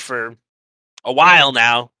schedule for a while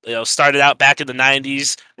now. Started out back in the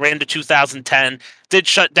 90s, ran to 2010, did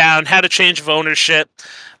shut down, had a change of ownership.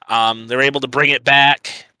 They were able to bring it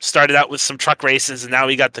back, started out with some truck races, and now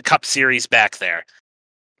we got the Cup Series back there.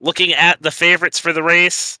 Looking at the favorites for the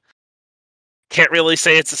race, can't really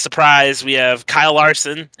say it's a surprise. We have Kyle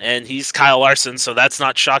Larson, and he's Kyle Larson, so that's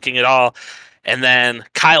not shocking at all. And then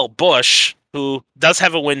Kyle Busch, who does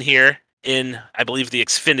have a win here in, I believe, the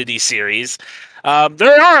Xfinity Series.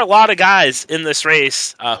 There are a lot of guys in this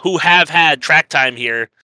race who have had track time here.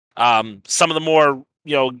 Some of the more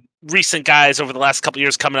recent guys over the last couple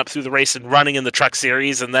years coming up through the race and running in the Truck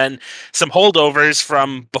Series, and then some holdovers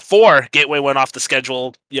from before Gateway went off the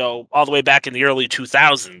schedule, all the way back in the early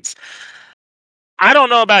 2000s. I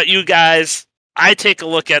don't know about you guys. I take a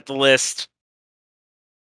look at the list.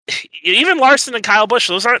 even Larson and Kyle Busch,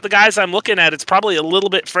 those aren't the guys I'm looking at. It's probably a little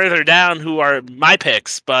bit further down who are my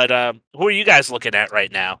picks. But who are you guys looking at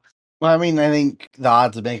right now? Well, I mean, I think the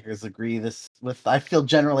odds makers agree this with, I feel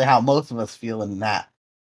generally how most of us feel in that.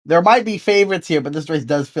 There might be favorites here, but this race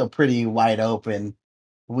does feel pretty wide open.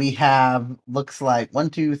 We have, looks like 1,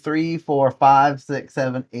 2, 3, 4, 5, 6,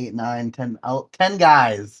 7, 8, 9, 10, 10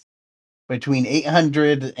 guys between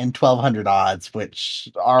 800 and 1200 odds, which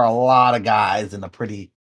are a lot of guys in a pretty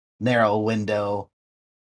narrow window.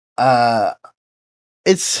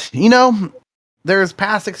 It's, there's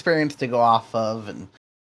past experience to go off of, and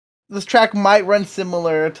this track might run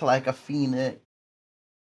similar to like a Phoenix,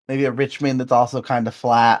 maybe a Richmond that's also kind of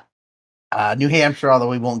flat. New Hampshire, although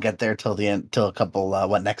we won't get there till the end, till a couple,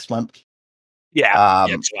 next month. Yeah,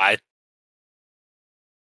 Um, that's why.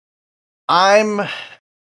 I'm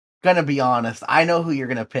gonna be honest. I know who you're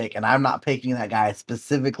gonna pick, and I'm not picking that guy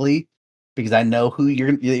specifically because I know who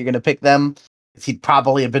you're gonna pick them. He'd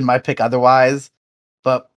probably have been my pick otherwise,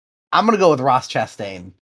 but I'm gonna go with Ross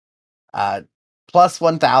Chastain. Plus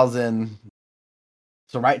 1,000,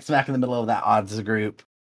 so right smack in the middle of that odds group.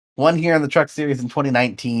 Won here in the Truck Series in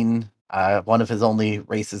 2019, one of his only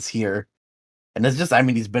races here, and it's just, I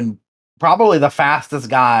mean, he's been probably the fastest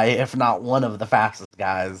guy, if not one of the fastest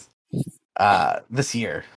guys, this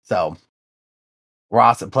year. So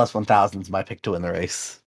Ross at plus 1,000 is my pick to win the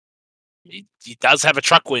race. He does have a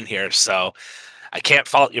truck win here, so I can't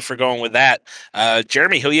fault you for going with that.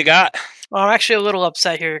 Jeremy, who you got? Well, I'm actually a little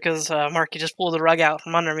upset here because Mark, you just pulled the rug out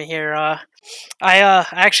from under me here. I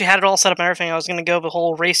actually had it all set up and everything. I was going to go the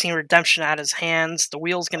whole racing redemption at his hands. The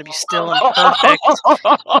wheel's going to be still and perfect.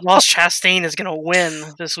 Ross Chastain is going to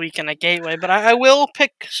win this weekend at Gateway, but I will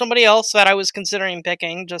pick somebody else that I was considering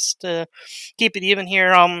picking just to keep it even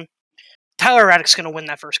here. Tyler Reddick's going to win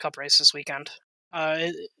that first Cup race this weekend.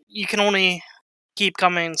 You can only keep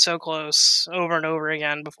coming so close over and over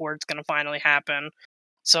again before it's going to finally happen.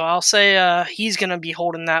 So I'll say he's going to be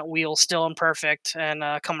holding that wheel still and perfect and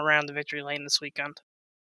come around the victory lane this weekend.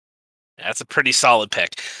 That's a pretty solid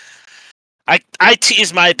pick. I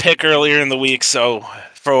teased my pick earlier in the week, so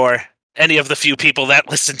for any of the few people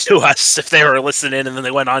that listened to us, if they were listening and then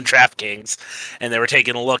they went on DraftKings and they were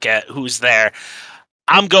taking a look at who's there,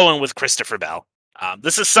 I'm going with Christopher Bell.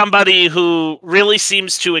 This is somebody who really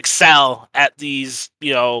seems to excel at these,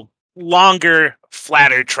 longer,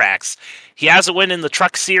 flatter tracks. He has a win in the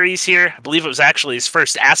Truck Series here. I believe it was actually his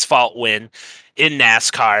first asphalt win in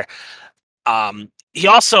NASCAR. He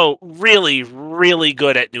also really, really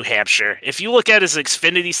good at New Hampshire. If you look at his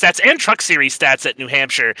Xfinity stats and Truck Series stats at New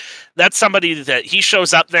Hampshire, that's somebody that he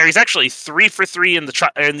shows up there. He's actually 3 for 3 in the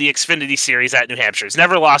Xfinity Series at New Hampshire. He's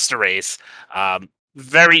never lost a race.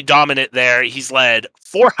 Very dominant there. He's led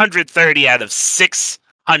 430 out of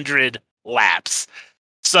 600 laps.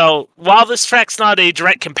 So while this track's not a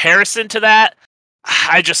direct comparison to that,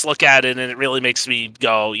 I just look at it and it really makes me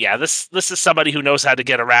go, yeah, this is somebody who knows how to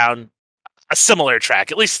get around a similar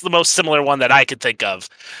track, at least the most similar one that I could think of.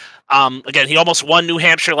 Again, he almost won New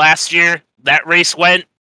Hampshire last year. That race went,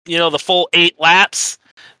 the full 8 laps.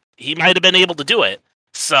 He might have been able to do it.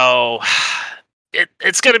 So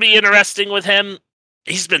it's going to be interesting with him.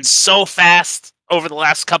 He's been so fast over the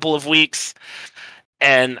last couple of weeks,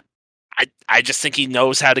 and I just think he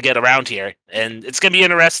knows how to get around here. And it's going to be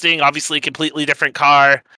interesting. Obviously, a completely different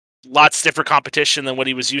car. Lots different competition than what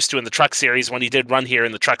he was used to in the Truck Series when he did run here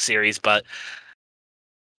in the Truck Series. But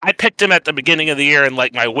I picked him at the beginning of the year in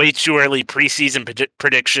like my way too early preseason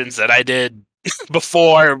predictions that I did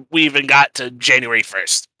before we even got to January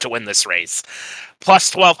 1st to win this race.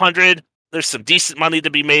 Plus 1,200. There's some decent money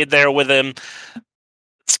to be made there with him.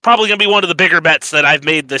 It's probably going to be one of the bigger bets that I've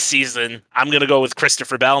made this season. I'm going to go with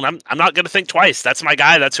Christopher Bell, and I'm not going to think twice. That's my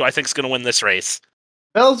guy. That's who I think is going to win this race.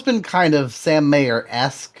 Bell's been kind of Sam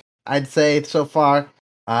Mayer-esque, I'd say, so far.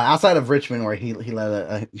 Outside of Richmond, where he led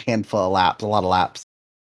a handful of laps, a lot of laps.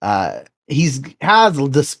 He's has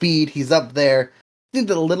the speed. He's up there. I think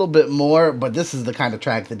a little bit more, but this is the kind of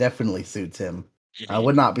track that definitely suits him. I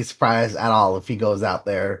would not be surprised at all if he goes out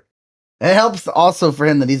there. It helps also for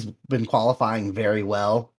him that he's been qualifying very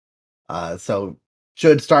well. So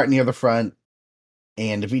should start near the front.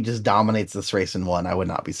 And if he just dominates this race in one, I would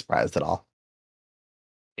not be surprised at all.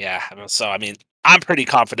 Yeah, so I mean, I'm pretty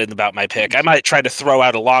confident about my pick. I might try to throw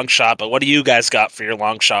out a long shot, but what do you guys got for your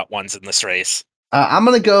long shot ones in this race? I'm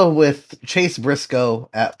going to go with Chase Briscoe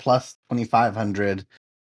at plus 2,500.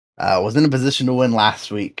 Was in a position to win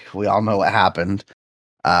last week. We all know what happened.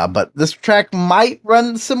 But this track might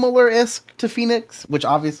run similar-esque to Phoenix, which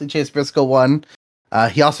obviously Chase Briscoe won.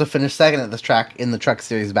 He also finished second at this track in the Truck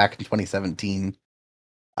Series back in 2017.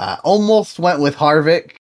 Almost went with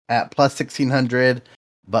Harvick at plus 1,600.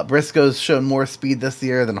 But Briscoe's shown more speed this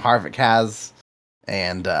year than Harvick has.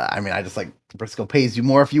 And, I just like Briscoe pays you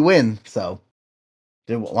more if you win. So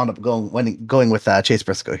they wound up going with Chase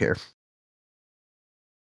Briscoe here.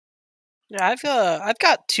 Yeah, I've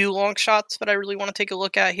got two long shots that I really want to take a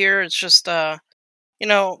look at here. It's just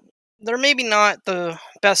they're maybe not the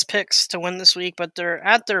best picks to win this week, but they're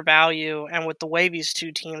at their value, and with the way these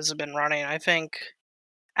two teams have been running, I think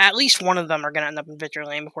at least one of them are going to end up in victory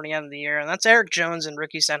lane before the end of the year, and that's Eric Jones and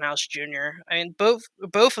Ricky Stenhouse Jr. I mean,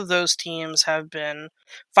 both of those teams have been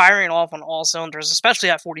firing off on all cylinders, especially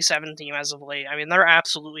that 47 team as of late. I mean, they're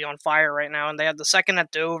absolutely on fire right now, and they had the second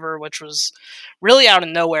at Dover, which was really out of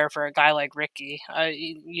nowhere for a guy like Ricky.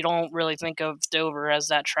 You don't really think of Dover as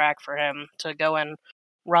that track for him to go and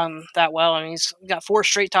run that well. I mean, he's got 4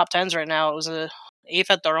 straight top 10s right now. It was a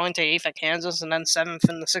 8th at Darlington, 8th at Kansas, and then 7th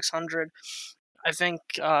in the 600. I think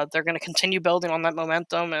they're going to continue building on that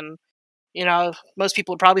momentum, and most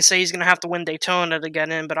people would probably say he's going to have to win Daytona to get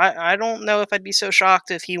in, but I don't know if I'd be so shocked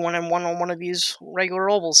if he won and won on one of these regular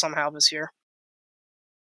ovals somehow this year.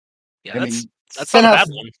 Yeah, that's not a bad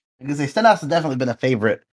one. Because Stenhouse has definitely been a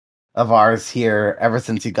favorite of ours here ever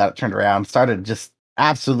since he got it turned around. Started just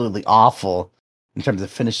absolutely awful in terms of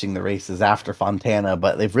finishing the races after Fontana,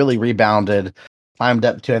 but they've really rebounded, climbed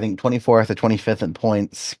up to I think 24th or 25th in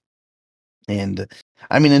points. And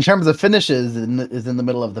I mean, in terms of finishes, is in the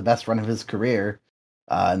middle of the best run of his career.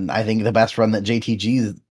 And I think the best run that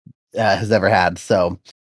JTG has ever had. So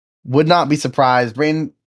would not be surprised.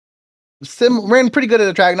 Ran pretty good at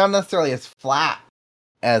the track, not necessarily as flat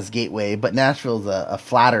as Gateway, but Nashville's a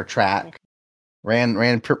flatter track.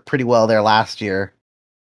 Ran pretty well there last year.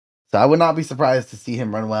 So I would not be surprised to see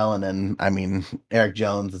him run well. And then, I mean, Eric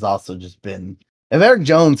Jones has also just been... If Eric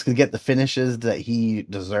Jones could get the finishes that he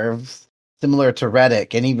deserves, similar to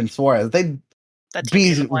Reddick and even Suarez, they'd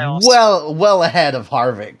be well ahead of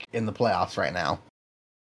Harvick in the playoffs right now.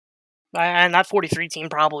 And that 43 team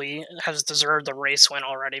probably has deserved the race win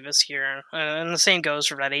already this year. And the same goes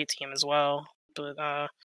for that 8 team as well. But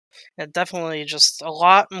definitely just a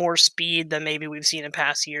lot more speed than maybe we've seen in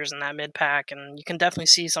past years in that mid-pack. And you can definitely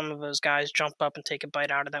see some of those guys jump up and take a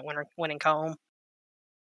bite out of that winning column.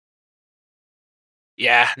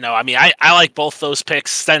 Yeah, no, I mean, I like both those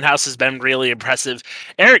picks. Stenhouse has been really impressive.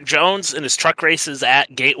 Eric Jones in his truck races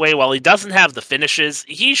at Gateway, while he doesn't have the finishes,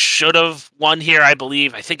 he should have won here, I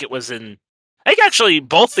believe. I think actually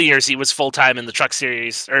both the years he was full-time in the truck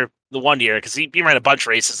series, or the one year, because he ran a bunch of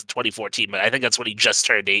races in 2014, but I think that's when he just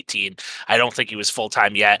turned 18. I don't think he was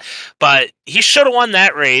full-time yet. But he should have won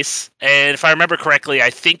that race, and if I remember correctly, I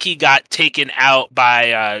think he got taken out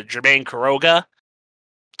by Jermaine Quiroga.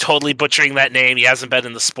 Totally butchering that name. He hasn't been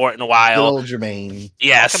in the sport in a while. Good old Jermaine.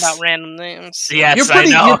 Yes. Talk about random names. Yes, I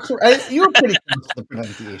know. You were pretty close to the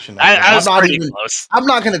pronunciation. I was pretty close. I'm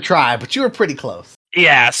not going to try, but you were pretty close.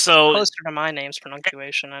 Yeah, so... Closer to my name's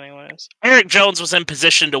pronunciation anyways. Eric Jones was in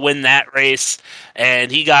position to win that race, and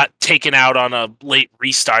he got taken out on a late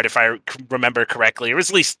restart, if I remember correctly. It was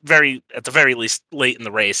at the very least late in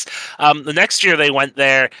the race. The next year they went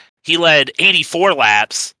there, he led 84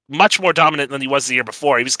 laps, much more dominant than he was the year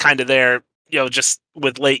before. He was kind of there, just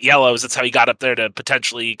with late yellows. That's how he got up there to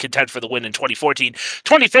potentially contend for the win in 2014.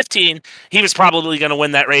 2015, he was probably going to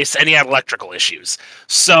win that race, and he had electrical issues.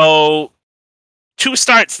 So... 2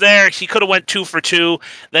 starts there. He could have went 2 for 2.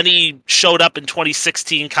 Then he showed up in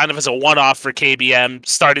 2016 kind of as a one-off for KBM.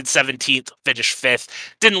 Started 17th, finished 5th.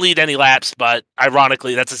 Didn't lead any laps, but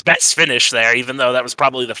ironically, that's his best finish there, even though that was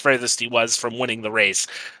probably the furthest he was from winning the race.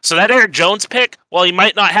 So that Eric Jones pick, while he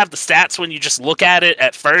might not have the stats when you just look at it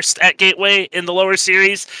at first at Gateway in the lower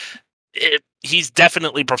series, he's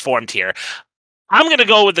definitely performed here. I'm going to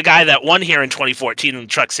go with the guy that won here in 2014 in the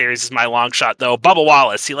Truck Series as my long shot, though, Bubba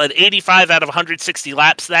Wallace. He led 85 out of 160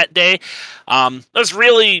 laps that day. That was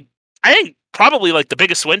really, I think, probably like the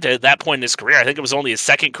biggest win to that point in his career. I think it was only his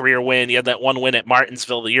second career win. He had that one win at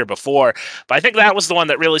Martinsville the year before. But I think that was the one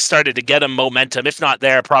that really started to get him momentum. If not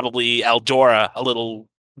there, probably Eldora a little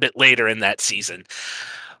bit later in that season.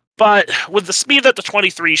 But with the speed that the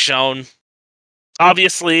 23 shown,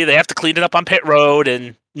 obviously they have to clean it up on pit road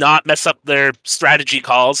and not mess up their strategy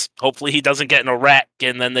calls. Hopefully he doesn't get in a wreck,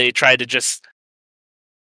 and then they try to just,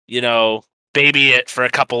 baby it for a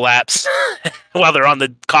couple laps while they're on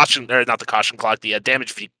the caution, or not the caution clock, the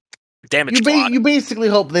damage clock. You basically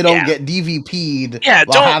hope they don't get DVP'd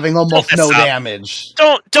while having almost no damage.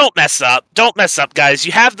 Don't mess up. Don't mess up, guys.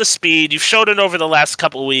 You have the speed. You've showed it over the last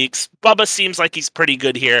couple of weeks. Bubba seems like he's pretty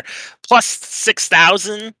good here. Plus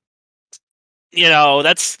 6,000.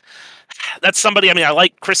 That's that's somebody. I mean, I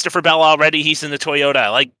like Christopher Bell already. He's in the Toyota. I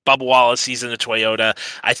like Bubba Wallace. He's in the Toyota.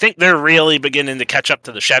 I think they're really beginning to catch up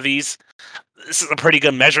to the Chevys. This is a pretty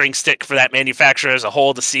good measuring stick for that manufacturer as a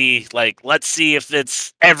whole to see. Like, let's see if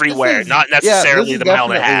it's everywhere, not This necessarily is the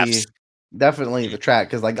mile and a halves. definitely the track,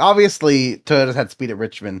 because like obviously Toyota's had speed at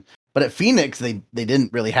Richmond, but at Phoenix they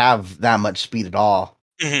didn't really have that much speed at all.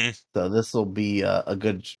 Mm-hmm. So this will be a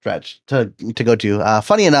good stretch to go to.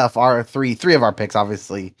 Funny enough, our three of our picks,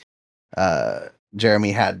 obviously,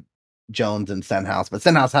 Jeremy had Jones and Stenhouse, but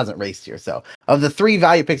Stenhouse hasn't raced here. So of the 3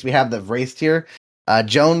 value picks we have that have raced here,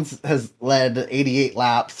 Jones has led 88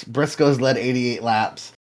 laps, Briscoe's led 88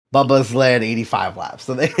 laps, Bubba's led 85 laps.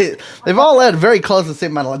 So they've all led very close to the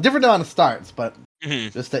same amount of different amount of starts, but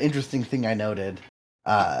just an interesting thing I noted.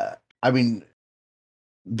 I mean,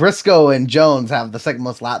 Briscoe and Jones have the second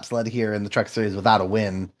most laps led here in the Truck Series without a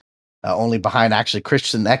win, only behind actually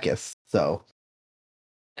Christian Eckes. So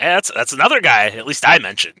yeah, that's another guy. At least I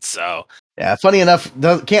mentioned. So yeah, funny enough,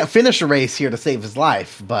 can't finish a race here to save his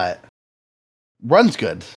life, but runs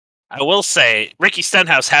good. I will say Ricky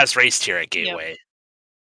Stenhouse has raced here at Gateway.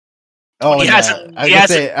 Oh, he hasn't. In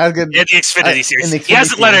the Xfinity Series. He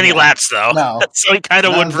hasn't led any laps though. No, so he kind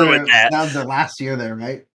of would ruin that. That was their last year there,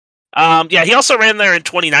 right? Yeah, he also ran there in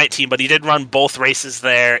 2019, but he did run both races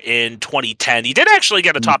there in 2010. He did actually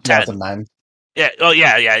get a top 10. 2009. Yeah. Oh,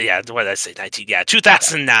 yeah. What did I say? 19. Yeah,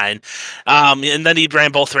 2009. And then he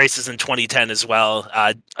ran both races in 2010 as well.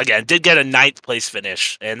 Again, did get a 9th place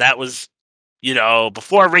finish, and that was,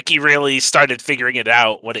 before Ricky really started figuring it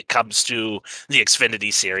out when it comes to the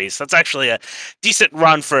Xfinity Series. That's actually a decent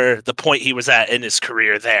run for the point he was at in his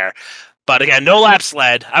career there. But again, no laps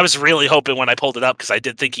led. I was really hoping when I pulled it up, because I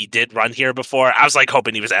did think he did run here before. I was like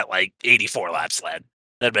hoping he was at like 84 laps led.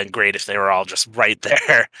 That'd been great if they were all just right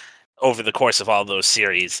there over the course of all those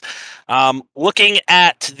series. Looking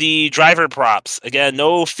at the driver props, again,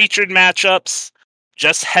 no featured matchups,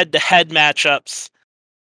 just head-to-head matchups.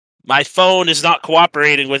 My phone is not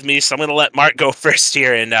cooperating with me, so I'm going to let Mark go first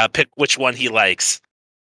here and pick which one he likes.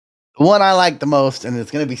 The one I like the most, and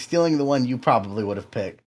it's going to be stealing the one you probably would have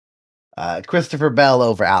picked. Christopher Bell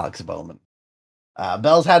over Alex Bowman.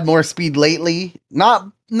 Bell's had more speed lately, not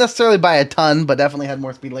necessarily by a ton, but definitely had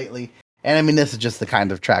more speed lately. And I mean, this is just the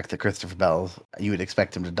kind of track that Christopher Bell, you would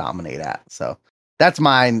expect him to dominate at. So that's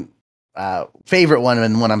my favorite one,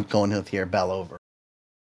 and one I'm going with here, Bell over.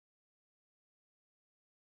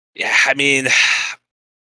 Yeah, I mean,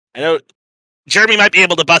 I know Jeremy might be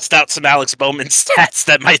able to bust out some Alex Bowman stats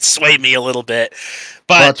that might sway me a little bit,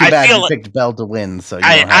 but too bad you picked Bell to win. So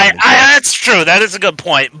that's true. That is a good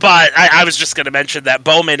point. But I was just going to mention that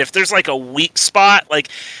Bowman, if there's like a weak spot, like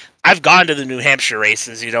I've gone to the New Hampshire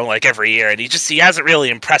races, like every year, and he hasn't really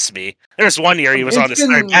impressed me. There's one year he was on his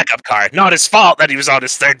third backup car. Not his fault that he was on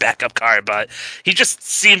his third backup car, but he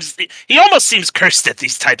almost seems cursed at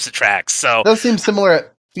these types of tracks. So it does seem similar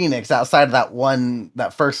at Phoenix, outside of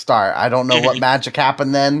that first start. I don't know what magic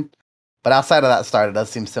happened then, but outside of that start, it does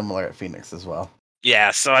seem similar at Phoenix as well.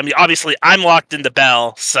 Yeah, so I mean, obviously, I'm locked into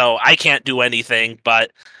Bell, so I can't do anything.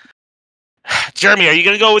 But Jeremy, are you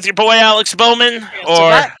going to go with your boy Alex Bowman,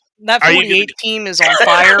 or that 48 team is on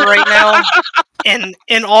fire right now,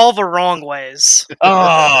 in all the wrong ways?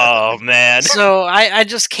 Oh man! So I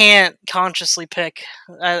just can't consciously pick,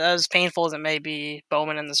 as painful as it may be,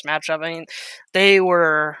 Bowman in this matchup. I mean, they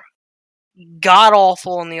were god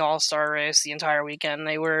awful in the All-Star race the entire weekend.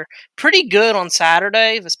 They were pretty good on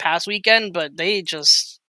Saturday this past weekend, but they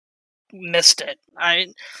just missed it.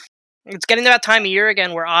 It's getting to that time of year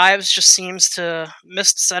again where Ives just seems to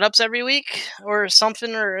miss setups every week or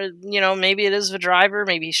something, or maybe it is the driver.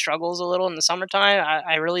 Maybe he struggles a little in the summertime.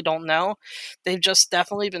 I really don't know. They've just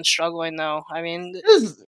definitely been struggling, though. I mean,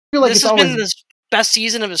 this has been the best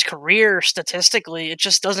season of his career statistically. It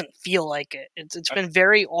just doesn't feel like it. It's been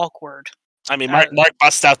very awkward. I mean, Mark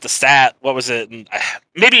bust out the stat. What was it?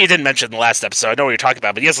 Maybe you didn't mention in the last episode. I know what you're talking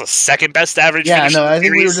about, but he has the second best average. Yeah, finish no, I think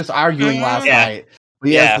series. we were just arguing last night.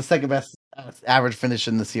 He has the second best average finish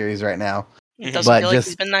in the series right now. It doesn't feel like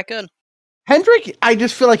he's been that good. Hendrick, I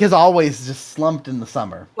just feel like has always just slumped in the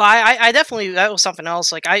summer. Well, I definitely, that was something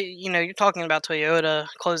else. Like you're talking about Toyota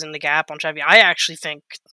closing the gap on Chevy. I actually think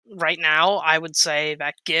right now I would say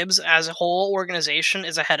that Gibbs as a whole organization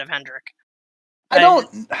is ahead of Hendrick.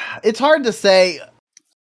 It's hard to say.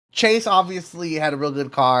 Chase obviously had a real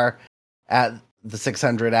good car at the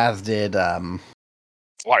 600, as did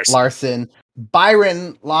Larson.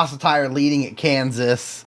 Byron lost a tire leading at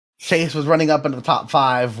Kansas. Chase was running up into the top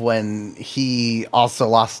 5 when he also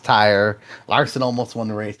lost a tire. Larson almost won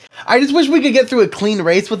the race. I just wish we could get through a clean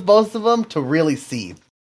race with both of them to really see.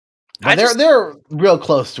 But they're real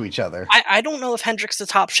close to each other. I don't know if Hendrick's the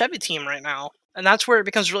top Chevy team right now. And that's where it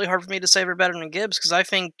becomes really hard for me to say they're better than Gibbs, because I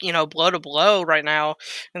think, blow to blow right now,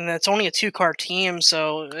 and it's only a 2-car team,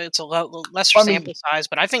 so it's a lesser sample size,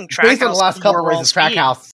 but I think Trackhouse, based on the last couple races,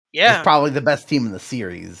 Trackhouse is probably the best team in the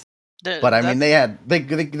series. But I mean,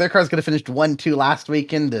 their cars could have finished 1-2 last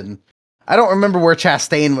weekend, and I don't remember where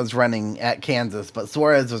Chastain was running at Kansas, but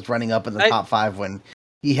Suarez was running up in the top 5 when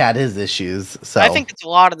he had his issues. So I think it's a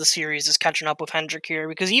lot of the series is catching up with Hendrick here,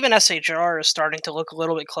 because even SHR is starting to look a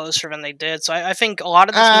little bit closer than they did. So I think a lot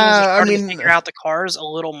of the teams are starting to figure out the cars a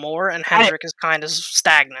little more, and Hendrick is kind of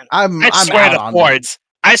stagnant. I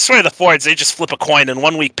swear the Fords, they just flip a coin, and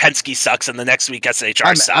one week Penske sucks, and the next week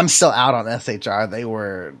SHR sucks. I'm still out on SHR. They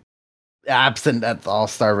were absent at the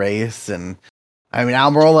All-Star race, and I mean,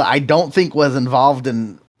 Almirola, I don't think was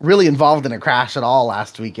really involved in a crash at all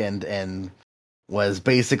last weekend, and was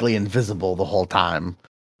basically invisible the whole time.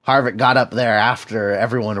 Harvick got up there after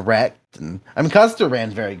everyone wrecked, and I mean, Custer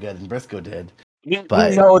ran very good, and Briscoe did. But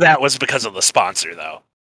we know that was because of the sponsor, though.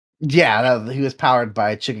 Yeah, he was powered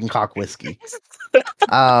by Chicken Cock Whiskey.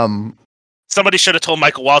 Somebody should have told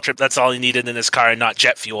Michael Waltrip that's all he needed in his car and not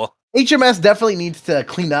jet fuel. HMS definitely needs to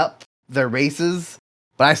clean up their races,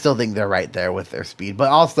 but I still think they're right there with their speed. But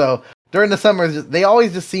also, during the summers, they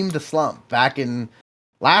always just seem to slump. Back in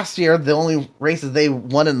last year, the only races they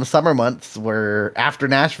won in the summer months were after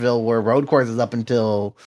Nashville, were road courses up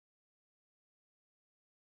until...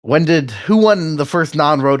 Who won the first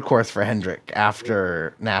non-road course for Hendrick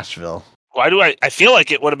after Nashville? I feel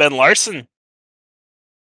like it would have been Larson.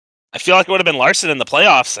 I feel like it would have been Larson in the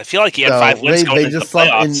playoffs. I feel like he had 5 wins going into the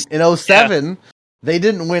playoffs. In 07, they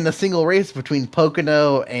didn't win a single race between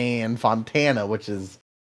Pocono and Fontana, which is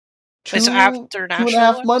after Nashville,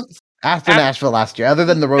 2.5 months after Nashville last year, other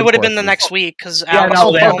than the road courses. It would have been the next week, because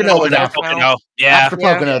Pocono was after Pocono. After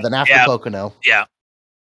Pocono, then after Pocono. Yeah.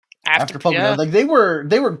 After Pocono. Like, they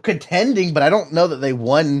were contending, but I don't know that they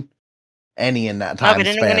won any in that time. No,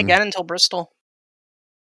 they didn't win again until Bristol.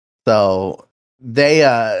 So they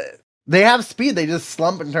have speed. They just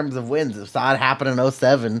slump in terms of wins. It saw it happen in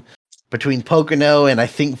 07 between Pocono and I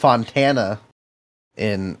think Fontana.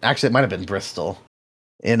 Actually, it might have been Bristol.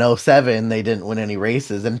 In 07, they didn't win any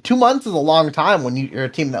races. And 2 months is a long time when you're a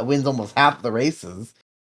team that wins almost half the races.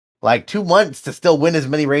 Like, 2 months to still win as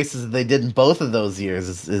many races as they did in both of those years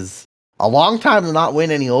is a long time to not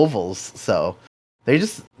win any ovals. So they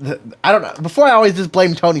just, I don't know. Before, I always just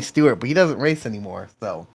blamed Tony Stewart, but he doesn't race anymore.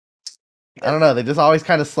 So I don't know. They just always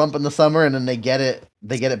kind of slump in the summer, and then they get it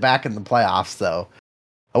back in the playoffs. So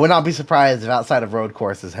I would not be surprised if outside of road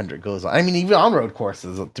courses, Hendrick goes on. I mean, even on road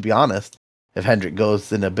courses, to be honest, if Hendrick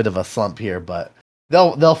goes in a bit of a slump here, but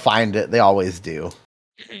they'll find it. They always do.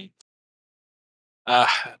 All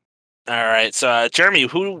right. So, Jeremy,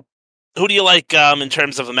 who do you like in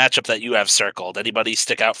terms of the matchup that you have circled? Anybody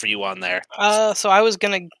stick out for you on there? So I was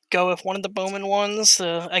gonna go with one of the Bowman ones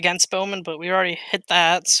against Bowman, but we already hit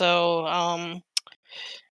that. So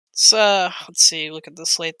let's see. Look at the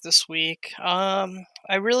slate this week.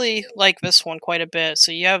 I really like this one quite a bit.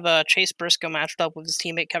 So you have Chase Briscoe matched up with his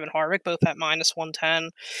teammate Kevin Harvick, both at -110.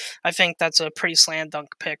 I think that's a pretty slam dunk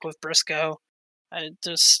pick with Briscoe.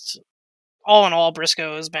 All in all,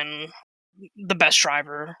 Briscoe has been the best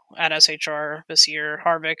driver at SHR this year.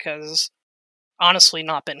 Harvick has honestly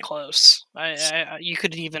not been close. You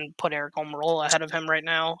could even put Eric Almirola ahead of him right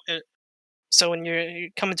now. So when you're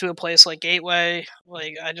coming to a place like Gateway,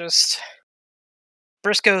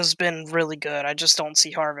 Briscoe's been really good. I just don't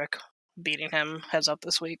see Harvick beating him heads up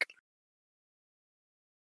this week.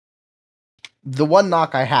 The one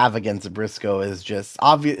knock I have against Briscoe is just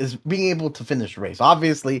is being able to finish the race.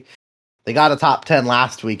 Obviously, they got a top 10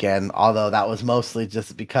 last weekend, although that was mostly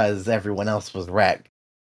just because everyone else was wrecked.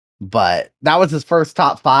 But that was his first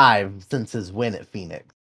top 5 since his win at Phoenix.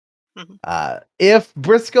 Mm-hmm. If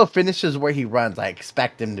Briscoe finishes where he runs, I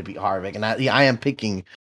expect him to beat Harvick. And I am picking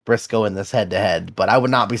Briscoe in this head-to-head, but I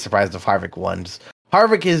would not be surprised if Harvick won.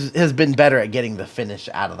 Harvick has been better at getting the finish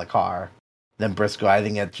out of the car than Briscoe. I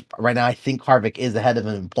think right now, I think Harvick is ahead of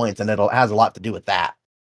him in points, and it has a lot to do with that.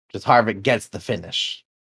 Just Harvick gets the finish.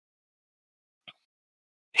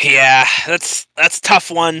 Yeah, that's a tough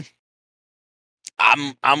one.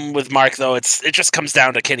 I'm with Mark though. It just comes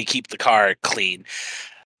down to, can he keep the car clean?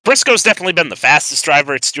 Briscoe's definitely been the fastest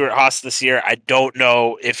driver at Stewart-Haas this year. I don't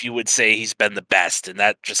know if you would say he's been the best, and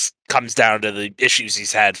that just comes down to the issues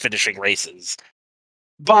he's had finishing races.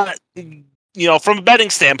 But, from a betting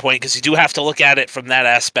standpoint, because you do have to look at it from that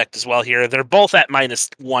aspect as well here, they're both at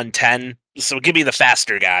 -110, so give me the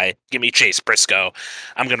faster guy. Give me Chase Briscoe.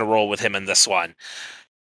 I'm going to roll with him in this one.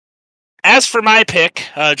 As for my pick,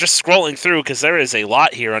 just scrolling through because there is a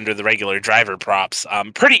lot here under the regular driver props.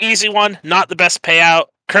 Pretty easy one, not the best payout.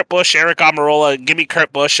 Kurt Busch, Eric Almirola. Give me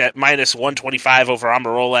Kurt Busch at minus 125 over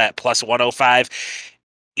Almirola at plus 105.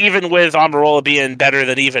 Even with Almirola being better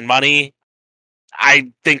than even money, I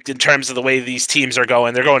think in terms of the way these teams are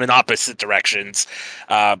going, they're going in opposite directions.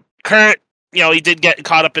 Kurt, he did get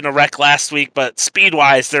caught up in a wreck last week, but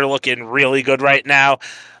speed-wise, they're looking really good right now.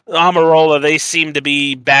 Almirola, they seem to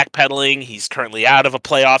be backpedaling. He's currently out of a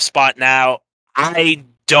playoff spot now. I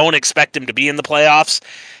don't expect him to be in the playoffs.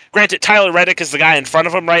 Granted, Tyler Reddick is the guy in front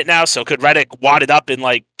of him right now, so could Reddick wad it up in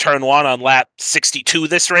like turn one on lap 62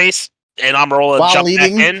 this race? And Almirola While jump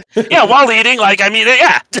back leading. in. Yeah, while leading.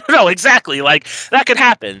 No, exactly. Like, that could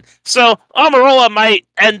happen. So, Almirola might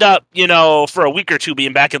end up, for a week or two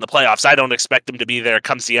being back in the playoffs. I don't expect him to be there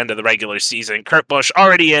comes the end of the regular season. Kurt Busch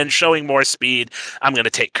already in, showing more speed. I'm going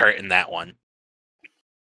to take Kurt in that one.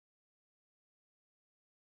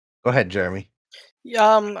 Go ahead, Jeremy.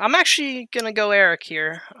 I'm actually gonna go Eric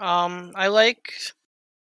here. I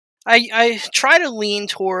try to lean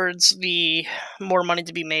towards the more money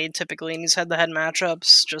to be made typically in these head-to-head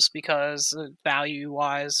matchups, just because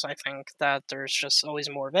value-wise, I think that there's just always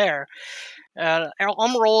more there.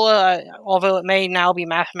 Almirola, although it may now be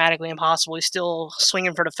mathematically impossible, he's still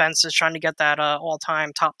swinging for the fences, trying to get that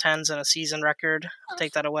all-time top tens in a season record.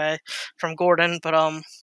 Take that away from Gordon, but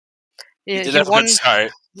He did he have a good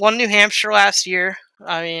start. won New Hampshire last year.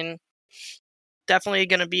 I mean, definitely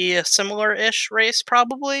going to be a similar-ish race,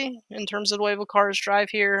 probably, in terms of the way the cars drive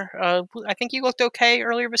here. I think he looked okay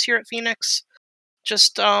earlier this year at Phoenix.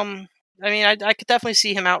 Just, I could definitely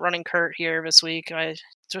see him outrunning Kurt here this week. I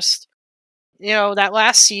just, that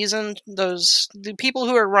last season, the people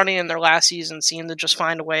who are running in their last season seem to just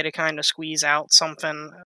find a way to kind of squeeze out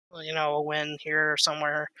something, a win here or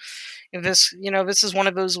somewhere. This is one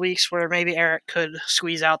of those weeks where maybe Eric could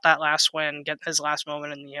squeeze out that last win, get his last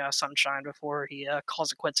moment in the sunshine before he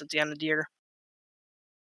calls it quits at the end of the year.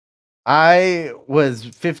 I was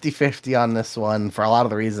 50-50 on this one for a lot of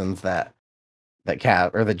the reasons that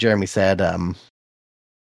Jeremy said.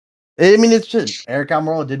 It's just Eric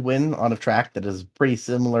Almirola did win on a track that is pretty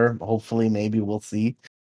similar. Hopefully, maybe we'll see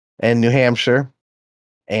in New Hampshire.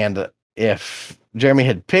 And if Jeremy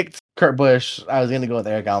had picked Kurt Busch, I was going to go with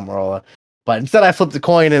Eric Almirola. But instead, I flipped a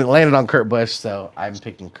coin and it landed on Kurt Busch, so I'm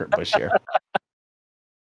picking Kurt Busch here.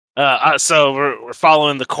 So we're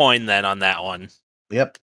following the coin then on that one.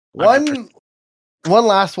 Yep. One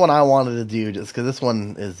last one I wanted to do, just because this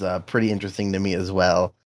one is pretty interesting to me as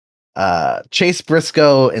well. Chase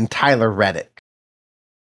Briscoe and Tyler Reddick.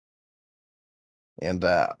 And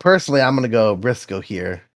personally, I'm going to go Briscoe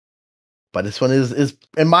here. But this one is,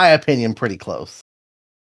 in my opinion, pretty close.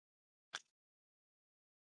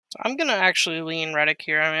 I'm gonna actually lean Reddick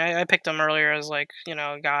here. I mean, I picked him earlier as a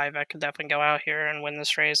guy that could definitely go out here and win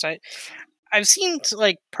this race. I've seen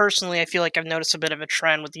personally, I feel like I've noticed a bit of a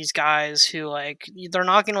trend with these guys who they're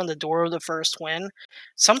knocking on the door of the first win.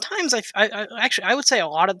 Sometimes I would say a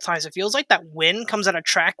lot of the times it feels like that win comes at a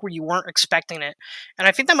track where you weren't expecting it, and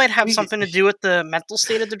I think that might have something to do with the mental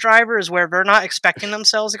state of the driver, is where they're not expecting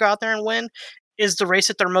themselves to go out there and win. Is the race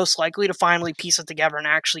that they're most likely to finally piece it together and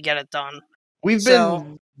actually get it done. We've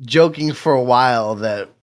been joking for a while that,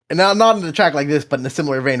 and not in a track like this, but in a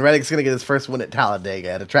similar vein, Reddick's going to get his first win at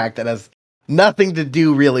Talladega, at a track that has nothing to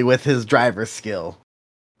do really with his driver's skill.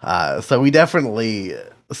 So we definitely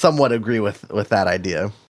somewhat agree with that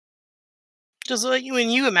idea. Just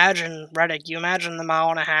when you imagine Reddick, you imagine the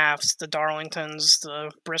mile and a halves, the Darlingtons,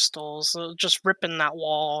 the Bristols, just ripping that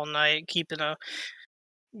wall all night, keeping a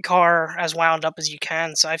car as wound up as you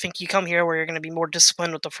can. So I think you come here where you're going to be more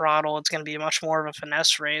disciplined with the throttle. It's going to be much more of a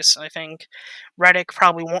finesse race. I think Reddick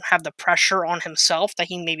probably won't have the pressure on himself that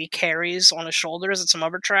he maybe carries on his shoulders at some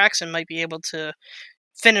other tracks, and might be able to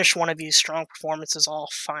finish one of these strong performances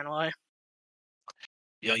off finally.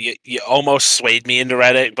 You almost swayed me into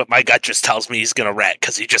Reddick, but my gut just tells me he's going to wreck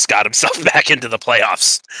because he just got himself back into the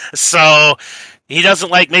playoffs. So he doesn't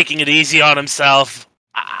like making it easy on himself.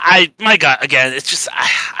 My gut, again, it's just,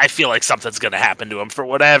 I feel like something's going to happen to him for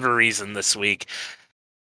whatever reason this week.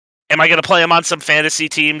 Am I going to play him on some fantasy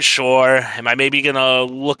team? Sure. Am I maybe going to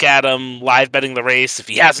look at him live betting the race if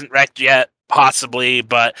he hasn't wrecked yet? Possibly.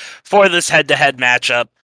 But for this head-to-head matchup,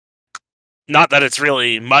 not that it's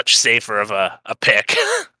really much safer of a pick.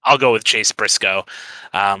 I'll go with Chase Briscoe.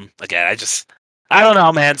 Again, I don't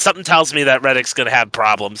know, man. Something tells me that Reddick's going to have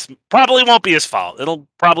problems. Probably won't be his fault. It'll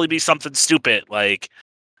probably be something stupid like,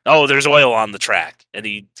 oh, there's oil on the track, and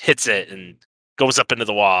he hits it and goes up into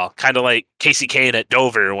the wall. Kind of like Casey Kane at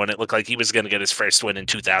Dover when it looked like he was going to get his first win in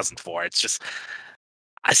 2004. It's just,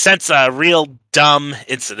 I sense a real dumb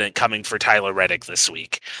incident coming for Tyler Reddick this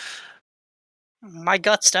week. My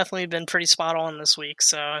gut's definitely been pretty spot on this week,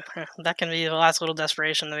 so that can be the last little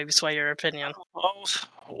desperation to maybe sway your opinion. Oh,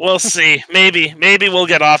 we'll see. Maybe we'll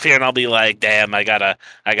get off here and I'll be like, damn, I gotta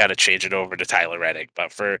change it over to Tyler Reddick.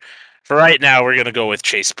 But for right now, we're gonna go with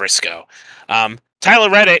Chase Briscoe. Tyler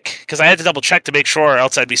Reddick, because I had to double check to make sure, or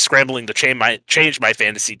else I'd be scrambling to change my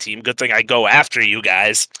fantasy team. Good thing I go after you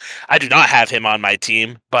guys. I do not have him on my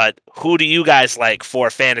team, but who do you guys like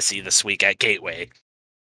for fantasy this week at Gateway?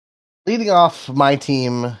 Leading off my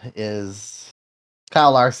team is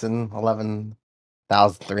Kyle Larson,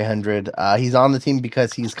 11,300. He's on the team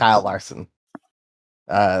because he's Kyle Larson.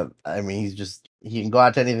 I mean, he can go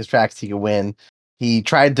out to any of his tracks, he can win. He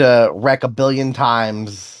tried to wreck a billion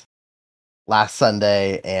times last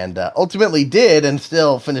Sunday and ultimately did and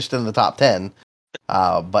still finished in the top 10.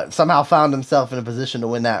 But somehow found himself in a position to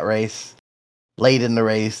win that race late in the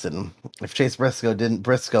race. And if Chase Briscoe didn't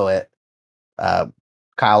Briscoe it, uh,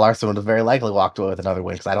 Kyle Larson would have very likely walked away with another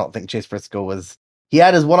win because I don't think Chase Briscoe was. He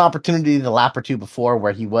had his one opportunity the lap or two before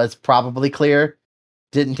where he was probably clear,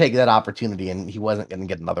 didn't take that opportunity, and he wasn't going to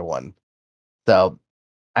get another one. So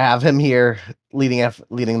I have him here leading off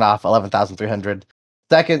 11,300.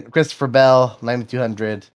 Second, Christopher Bell,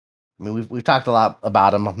 9,200. I mean, we've talked a lot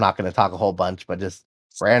about him. I'm not going to talk a whole bunch, but just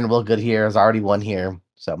Brandon Will Good here has already won here.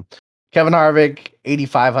 So Kevin Harvick,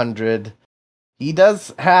 8,500. He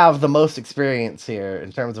does have the most experience here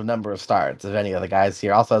in terms of number of starts of any of the guys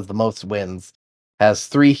here. Also has the most wins. Has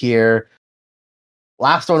 3 here.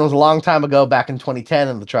 Last one was a long time ago, back in 2010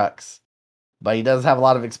 in the trucks. But he does have a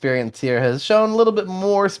lot of experience here. Has shown a little bit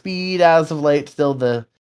more speed as of late. Still the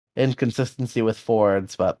inconsistency with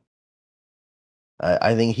Fords, but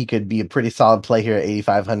I think he could be a pretty solid play here at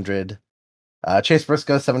 8,500. Chase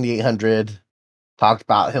Briscoe, 7,800. Talked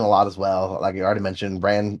about him a lot as well. Like you already mentioned,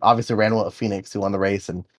 obviously ran well at Phoenix, who won the race.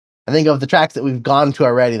 And I think of the tracks that we've gone to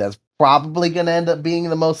already, that's probably going to end up being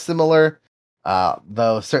the most similar,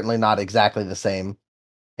 though certainly not exactly the same.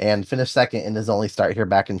 And finished second in his only start here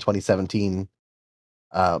back in 2017.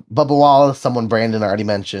 Bubba Wallace, someone Brandon already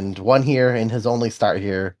mentioned, won here in his only start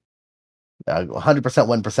here. 100%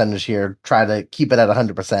 win percentage here. Try to keep it at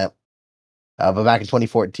 100%. But back in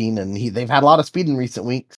 2014, and they've had a lot of speed in recent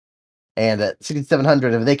weeks. And at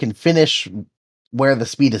 6,700, if they can finish where the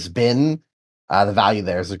speed has been, the value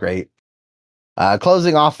there is great.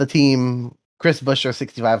 Closing off the team, Chris Buescher,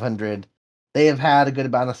 6,500. They have had a good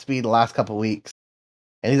amount of speed the last couple weeks.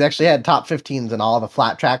 And he's actually had top 15s in all the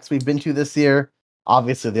flat tracks we've been to this year.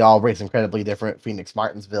 Obviously, they all race incredibly different. Phoenix,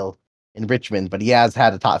 Martinsville, and Richmond, but he has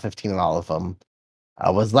had a top 15 in all of them.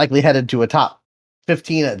 Was likely headed to a top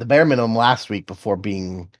 15 at the bare minimum last week before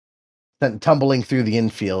being sent tumbling through the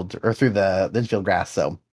infield or through the infield grass.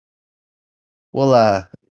 So, well,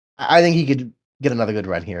 I think he could get another good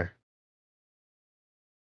run here.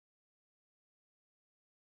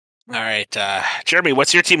 All right, Jeremy,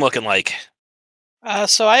 what's your team looking like?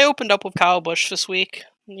 So I opened up with Kyle Busch this week.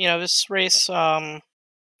 This race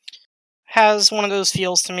has one of those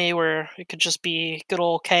feels to me where it could just be good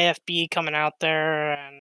old KFB coming out there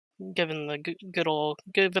and giving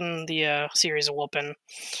the series a whooping.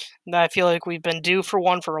 I feel like we've been due for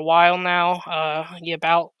one for a while now. He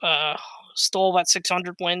about stole that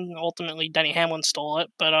 600 win. Ultimately, Denny Hamlin stole it,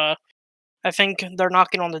 but I think they're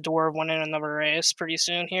knocking on the door of winning another race pretty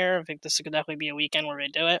soon here. I think this could definitely be a weekend where they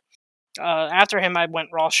do it. After him, I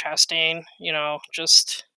went Ross Chastain.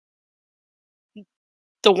 Just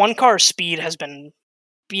the one car speed has been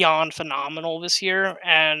beyond phenomenal this year,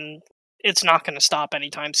 and it's not going to stop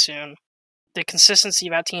anytime soon. The consistency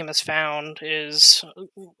that team has found is,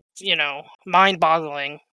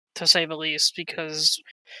 mind-boggling to say the least, because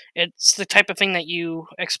it's the type of thing that you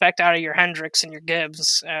expect out of your Hendricks and your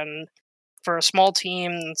Gibbs, and for a small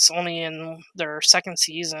team that's only in their second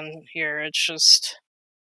season here, it's just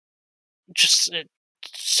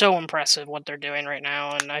so impressive what they're doing right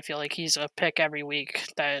now, and I feel like he's a pick every week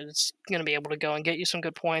that is going to be able to go and get you some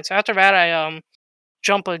good points. After that, I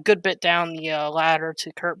jump a good bit down the ladder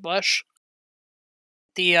to Kurt Busch.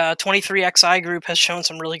 The 23XI group has shown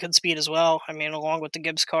some really good speed as well. I mean, along with the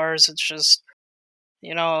Gibbs cars, it's just,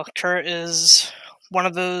 Kurt is one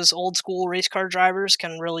of those old school race car drivers,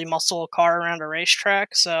 can really muscle a car around a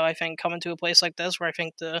racetrack. So I think coming to a place like this where I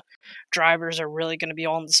think the drivers are really going to be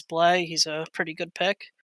on display, he's a pretty good pick.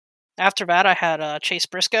 After that, I had Chase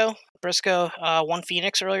Briscoe. Briscoe won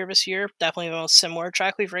Phoenix earlier this year. Definitely the most similar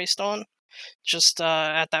track we've raced on. Just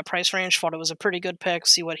at that price range, thought it was a pretty good pick.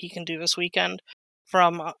 See what he can do this weekend.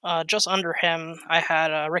 From just under him, I had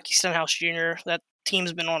Ricky Stenhouse Jr. That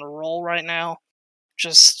team's been on a roll right now.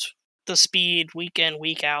 Just the speed week in,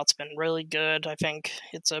 week out's been really good. I think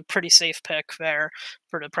it's a pretty safe pick there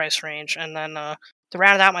for the price range. And then to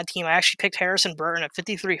round out my team, I actually picked Harrison Burton at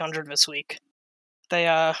 5,300 this week.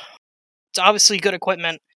 It's obviously good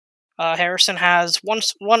equipment. Harrison has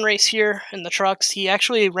one race here in the trucks. He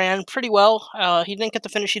actually ran pretty well. He didn't get the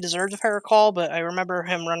finish he deserved, if I recall, but I remember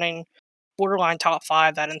him running borderline top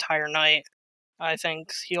 5 that entire night. I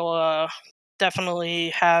think he'll definitely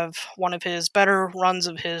have one of his better runs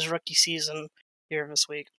of his rookie season here this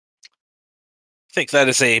week. I think that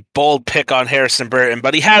is a bold pick on Harrison Burton,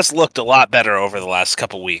 but he has looked a lot better over the last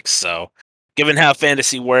couple weeks. So, given how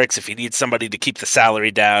fantasy works, if you need somebody to keep the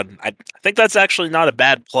salary down, I think that's actually not a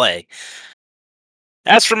bad play.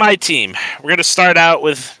 As for my team, we're going to start out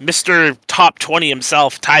with Mr. Top 20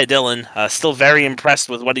 himself, Ty Dillon. Still very impressed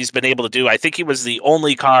with what he's been able to do. I think he was the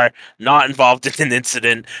only car not involved in an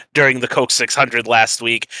incident during the Coke 600 last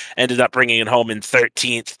week. Ended up bringing it home in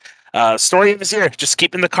 13th. Story of his year, just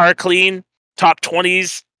keeping the car clean. Top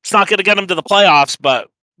 20s. It's not going to get him to the playoffs, but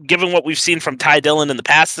given what we've seen from Ty Dillon in the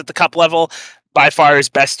past at the Cup level, by far his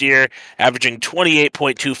best year, averaging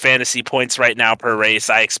 28.2 fantasy points right now per race.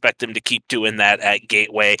 I expect him to keep doing that at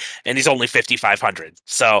Gateway, and he's only 5,500.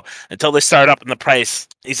 So until they start up in the price,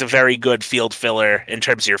 he's a very good field filler in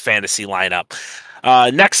terms of your fantasy lineup.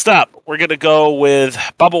 Next up, we're going to go with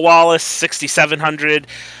Bubba Wallace, 6,700.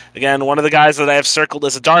 Again, one of the guys that I have circled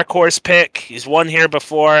as a dark horse pick. He's won here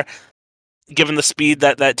before. Given the speed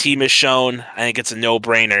that team has shown, I think it's a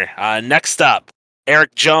no-brainer. Next up,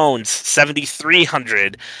 Eric Jones,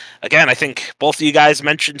 7,300. Again, I think both of you guys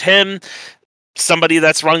mentioned him. Somebody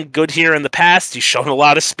that's run good here in the past. He's shown a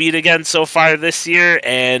lot of speed again so far this year,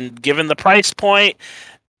 and given the price point,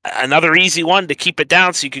 another easy one to keep it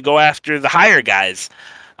down so you could go after the higher guys.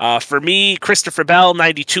 For me, Christopher Bell,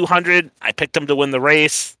 9,200. I picked him to win the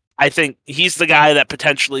race. I think he's the guy that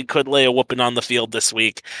potentially could lay a whooping on the field this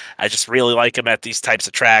week. I just really like him at these types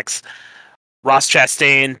of tracks. Ross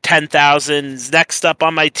Chastain, 10,000. Next up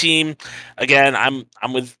on my team. Again,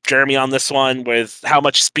 I'm with Jeremy on this one with how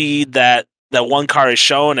much speed that one car has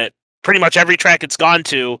shown at pretty much every track it's gone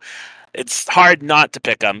to. It's hard not to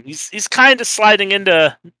pick him. He's kind of sliding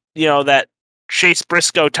into, that Chase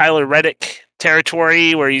Briscoe, Tyler Reddick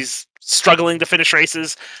territory where he's struggling to finish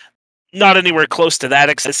races. Not anywhere close to that.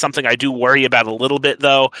 It's something I do worry about a little bit,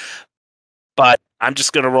 though. But I'm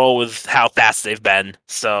just going to roll with how fast they've been.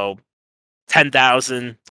 So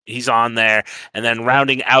 10,000, he's on there. And then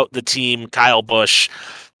rounding out the team, Kyle Busch,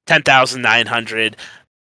 10,900.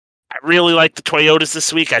 I really like the Toyotas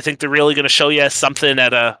this week. I think they're really going to show you something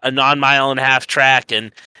at a non-mile-and-a-half track.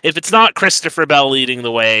 And if it's not Christopher Bell leading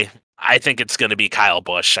the way, I think it's going to be Kyle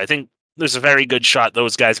Busch. I think there's a very good shot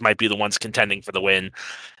those guys might be the ones contending for the win.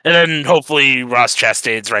 And then hopefully Ross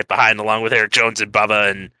Chastain's right behind along with Eric Jones and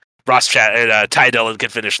Bubba, and Ty Dillon can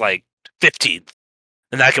finish like 15th.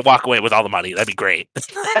 And I could walk away with all the money. That'd be great.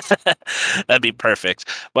 That'd be perfect.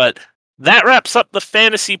 But that wraps up the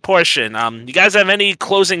fantasy portion. You guys have any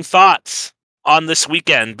closing thoughts on this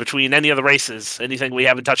weekend between any of the races? Anything we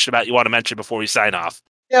haven't touched about you want to mention before we sign off?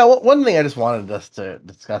 Yeah, one thing I just wanted us to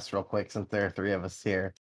discuss real quick, since there are three of us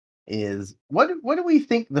here, is what do we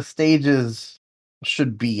think the stages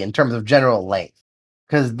should be in terms of general length?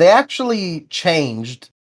 Because they actually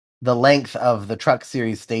changed the length of the Truck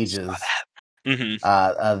Series stages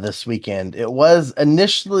this weekend. It was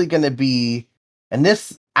initially going to be, and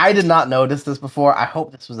this I did not notice this before. I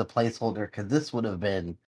hope this was a placeholder because this would have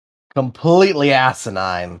been completely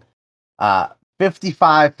asinine.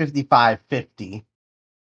 55, 55, 50.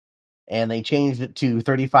 And they changed it to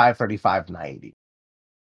 35, 35, 90.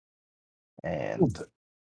 And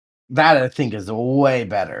that I think is way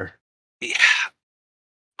better. Yeah.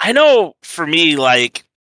 I know for me, like,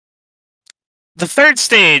 the third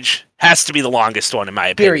stage has to be the longest one in my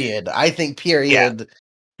opinion. Period. I think period,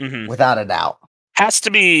 without a doubt. Has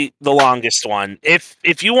to be the longest one.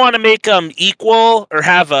 If you want to make them equal or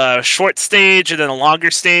have a short stage and then a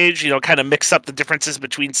longer stage, kind of mix up the differences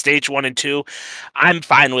between stage 1 and 2, I'm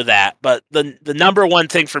fine with that. But the number one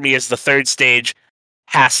thing for me is the third stage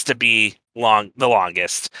has to be the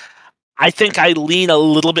longest. I think I lean a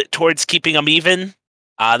little bit towards keeping them even.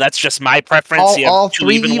 That's just my preference. All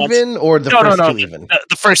three even or the first two even?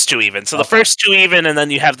 The first two even. So the first two even, and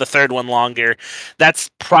then you have the third one longer. That's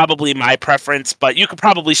probably my preference, but you could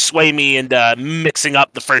probably sway me into mixing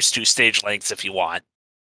up the first two stage lengths if you want.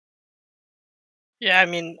 Yeah, I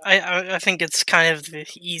mean, I think it's kind of the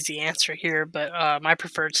easy answer here, but my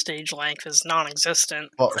preferred stage length is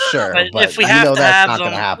non-existent. Well, sure, but if we have to have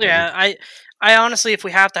them, yeah, I honestly, if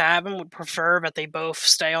we have to have them, would prefer that they both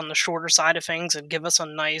stay on the shorter side of things and give us a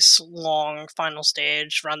nice, long final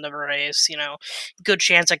stage, run the race, good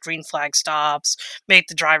chance at green flag stops, make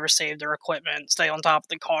the drivers save their equipment, stay on top of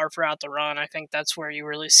the car throughout the run. I think that's where you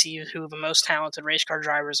really see who the most talented race car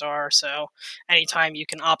drivers are. So anytime you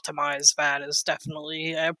can optimize that is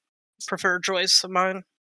definitely a preferred choice of mine.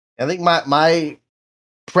 I think my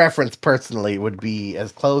preference personally would be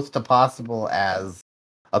as close to possible as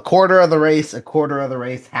a quarter of the race, a quarter of the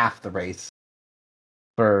race, half the race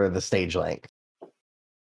for the stage length.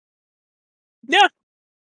 Yeah,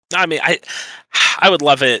 I mean, I would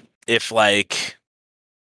love it if like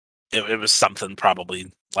it was something probably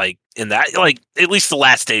like in that, like at least the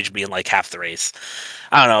last stage being like half the race.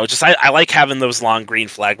 I don't know, just I like having those long green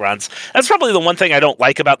flag runs. That's probably the one thing I don't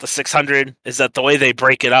like about the 600 is that the way they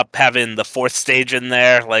break it up, having the fourth stage in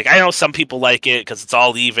there. Like I know some people like it because it's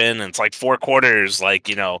all even and it's like four quarters, like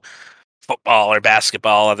football or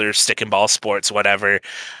basketball, other stick and ball sports, whatever.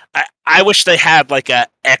 I wish they had like a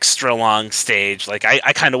extra long stage. Like I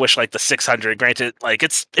kind of wish like the 600. Granted, like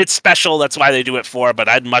it's special. That's why they do it for. But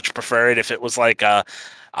I'd much prefer it if it was like a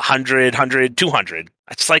 100, 200.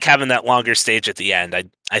 I just like having that longer stage at the end.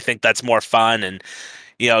 I think that's more fun, and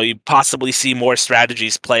you possibly see more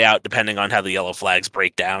strategies play out depending on how the yellow flags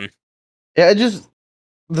break down. Yeah,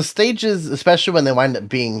 the stages, especially when they wind up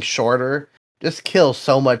being shorter, just kill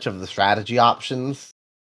so much of the strategy options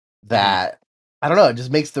that I don't know. It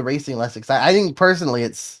just makes the racing less exciting. I think personally, I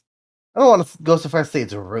don't want to go so far as to say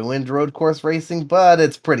it's ruined road course racing, but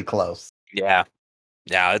it's pretty close. Yeah,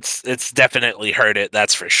 yeah, it's definitely hurt it.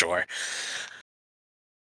 That's for sure.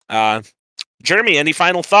 Uh, Jeremy, any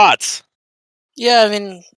final thoughts? Yeah, I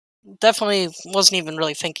mean, definitely wasn't even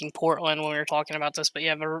really thinking Portland when we were talking about this, but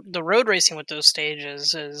yeah, the road racing with those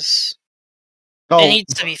stages it Oh,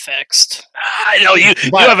 needs to be fixed. I know you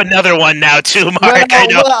have but another one now too, Mark. no, I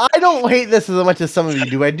know. well, I don't hate this as much as some of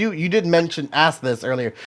you do. You did ask this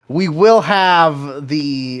earlier. We will have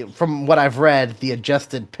from what I've read, the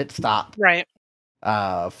adjusted pit stop Right.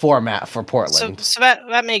 format for So Portland. so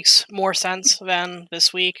that makes more sense than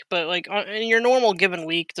this week, but like in your normal given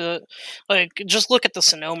week, just look at the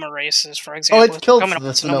Sonoma races for Oh, example. it's If we're killed coming up the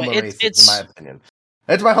in Sonoma, Sonoma it's races, in my it's opinion.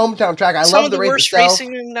 It's my hometown track. I some love of the the race worst itself.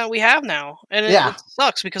 racing that we have now, and Yeah, it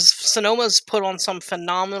sucks because Sonoma's put on some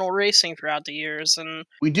phenomenal racing throughout the years, and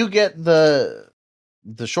we do get the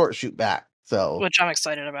short shoot back. So which I'm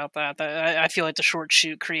excited about that. I feel like the short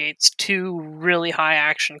shoot creates two really high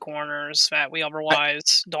action corners that we I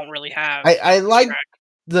otherwise don't really have I at this like track.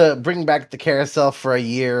 the bring back the carousel for a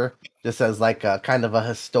year, just as like a kind of a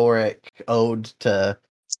historic ode to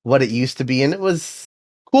what it used to be, and it was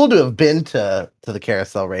cool to have been to the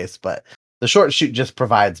carousel race. But the short shoot just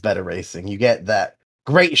provides better racing. You get that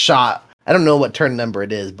great shot. I don't know what turn number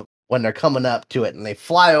it is, but when they're coming up to it and they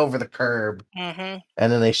fly over the curb Hmm.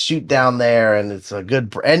 and then they shoot down there, and it's a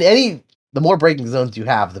good and the more braking zones you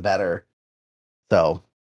have, the better. So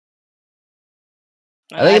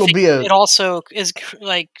I think I it'll think be a it also is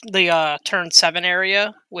like the turn 7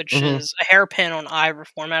 area, which mhm. is a hairpin on either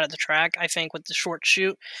format of the track. I think with the short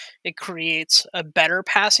shoot, it creates a better It's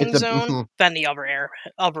passing a zone than the other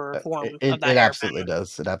form of it that absolutely hairpin.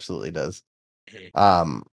 does. It absolutely does. Mhm.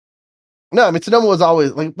 Um, no, I mean Sonoma was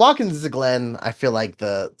always like Watkins to Glen. I feel like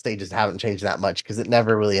the stages haven't changed that much because it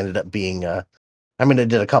never really ended up being. I mean, it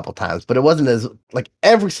did a couple times, but it wasn't as like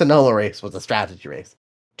every Sonoma race was a strategy race.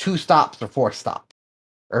 2 stops or 4 stops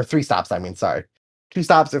or 3 stops. I mean, sorry, 2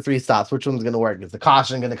 stops or 3 stops. Which one's going to work? Is the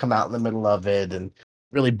caution going to come out in the middle of it and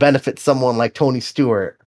really benefit someone like Tony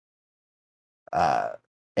Stewart? Uh,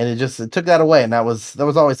 and it took that away, and that was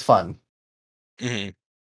always fun. Mhm.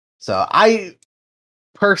 So I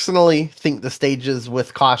personally think the stages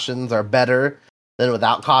with cautions are better than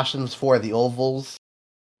without cautions for the ovals.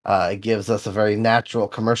 It gives us a very natural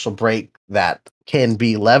commercial break that can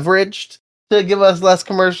be leveraged to give us less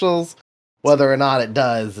commercials. Whether or not it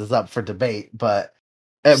does is up for debate, but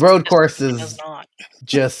at road Statistically, does courses, not.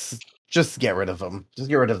 just get rid of them. Just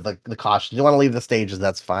get rid of the cautions. You want to leave the stages,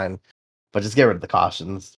 that's fine, but just get rid of the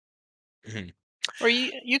cautions. Mhm. Or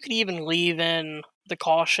you could even leave in the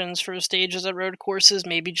cautions for stages at road courses.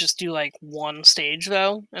 Maybe just do like one stage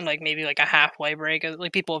though, and like maybe like a halfway break.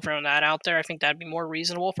 Like people have thrown that out there. I think that'd be more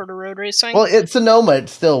reasonable for the road racing. Well, it's Sonoma. It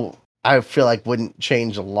still, I feel like, wouldn't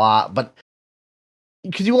change a lot, but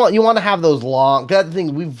because you want to have those long. That thing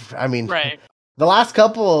I mean, Right. the last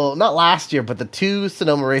couple, not last year, but the 2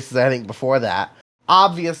 Sonoma races, I think before that,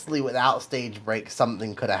 obviously without stage break,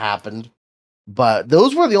 something could have happened. But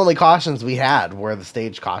those were the only cautions we had were the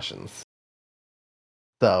stage cautions.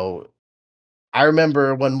 So I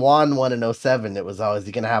remember when Juan won in 07, it was always,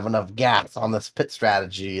 you going to have enough gas on this pit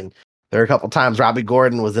strategy? And there were a couple times Robbie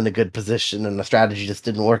Gordon was in a good position and the strategy just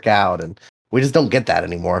didn't work out. And we just don't get that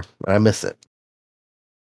anymore. I miss it.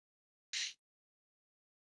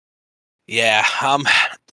 Yeah.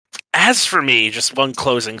 As for me, just one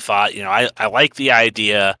closing thought. I like the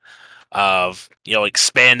idea of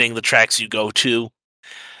expanding the tracks you go to.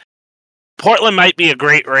 Portland might be a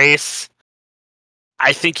great race.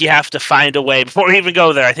 I think you have to find a way before we even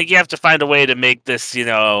go there. I think you have to find a way to make this,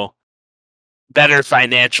 better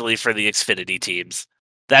financially for the Xfinity teams.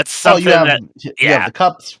 That's something you have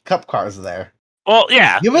the cup cars there. Well,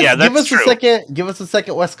 yeah, give us true. a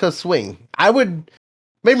second West Coast swing. I would,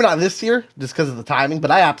 maybe not this year just because of the timing, but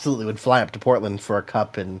I absolutely would fly up to Portland for a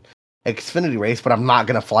cup and Xfinity race, but I'm not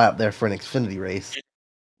going to fly up there for an Xfinity race.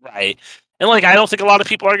 Right. And I don't think a lot of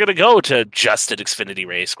people are going to go to just an Xfinity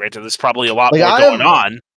race. Granted, there's probably a lot more going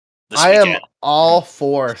on this weekend. I am all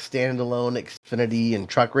for standalone Xfinity and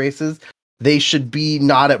truck races. They should be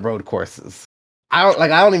not at road courses. I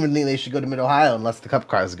don't even think they should go to Mid Ohio unless the cup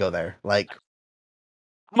cars go there. I'm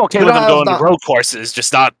okay with them going to road courses,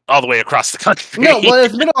 just not all the way across the country. No, well,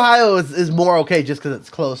 Mid Ohio is more okay just because it's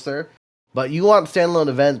closer. But you want standalone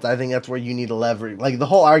events, I think that's where you need to leverage. The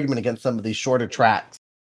whole argument against some of these shorter tracks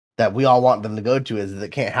that we all want them to go to is that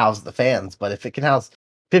it can't house the fans. But if it can house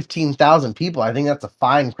 15,000 people, I think that's a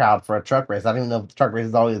fine crowd for a truck race. I don't even know if the truck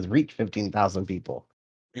races always reach 15,000 people.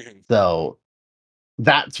 Mm-hmm. So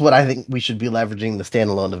that's what I think we should be leveraging the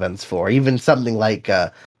standalone events for. Even something like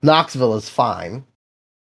Knoxville is fine.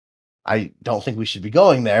 I don't think we should be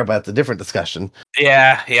going there, but it's a different discussion.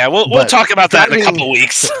 Yeah. We'll talk about that in a couple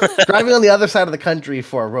weeks. Driving on the other side of the country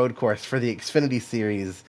for a road course for the Xfinity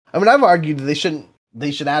Series. I mean, I've argued they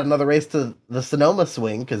should add another race to the Sonoma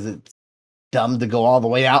swing because it's dumb to go all the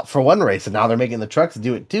way out for one race, and now they're making the trucks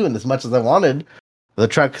do it too. And as much as I wanted the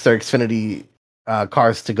trucks or Xfinity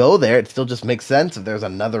cars to go there, it still just makes sense if there's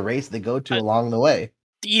another race they go to along the way.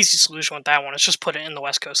 The easy solution with that one is just put it in the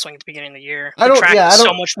West Coast swing at the beginning of the year. The track is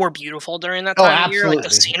so much more beautiful during that time of year.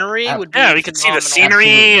 The scenery would be we could see the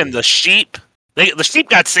scenery and the sheep. The sheep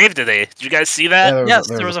got saved today. Did you guys see that? Yeah,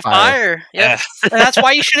 there was a fire. Yeah. And that's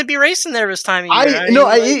why you shouldn't be racing there this time of year.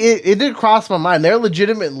 It did cross my mind. They're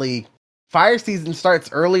legitimately, fire season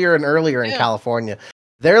starts earlier and earlier in California.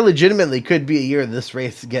 There legitimately could be a year this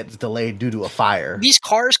race gets delayed due to a fire. These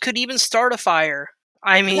cars could even start a fire.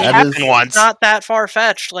 I mean, it's not that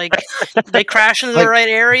far-fetched. They crash into the right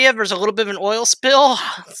area, there's a little bit of an oil spill,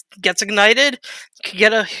 gets ignited, could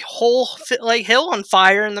get a whole hill on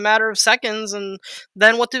fire in the matter of seconds, and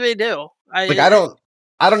then what do they do? I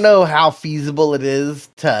don't know how feasible it is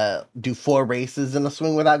to do 4 races in a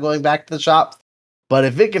swing without going back to the shops, but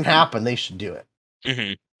if it can happen, they should do it.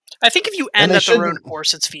 Mm-hmm. I think if you end at the road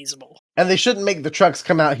course, it's feasible. And they shouldn't make the trucks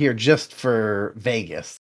come out here just for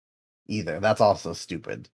Vegas either. That's also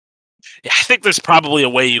stupid. Yeah, I think there's probably a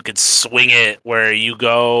way you could swing it where you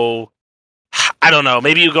go, I don't know,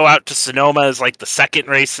 maybe you go out to Sonoma as the second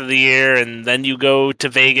race of the year, and then you go to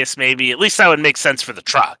Vegas maybe. At least that would make sense for the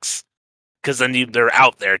trucks, because then they're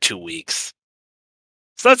out there 2 weeks.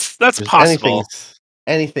 So that's possible.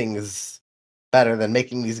 Anything is better than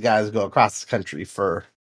making these guys go across the country for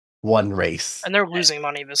one race. And they're losing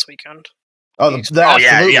money this weekend. Yeah,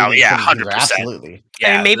 100%. Absolutely.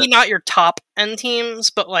 I mean, maybe not your top end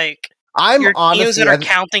teams, but your teams that are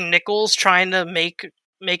counting nickels trying to make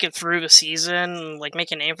it through the season,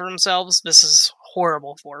 make a name for themselves. This is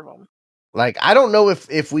horrible for them. I don't know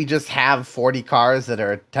if we just have 40 cars that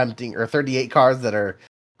are attempting, or 38 cars that are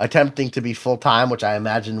attempting to be full time, which I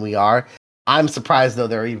imagine we are. I'm surprised though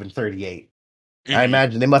there are even 38. Mm-hmm. I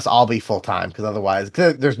imagine they must all be full time, because otherwise,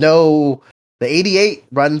 there's no. The 88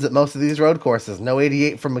 runs at most of these road courses. No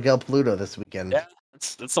 88 from Miguel Paludo this weekend. Yeah,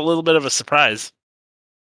 it's a little bit of a surprise.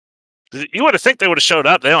 You would have think they would have showed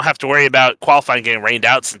up. They don't have to worry about qualifying getting rained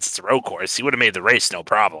out since it's a road course. He would have made the race no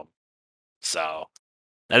problem. So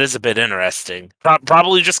that is a bit interesting.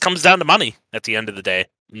 Probably just comes down to money at the end of the day.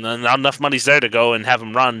 Not enough money's there to go and have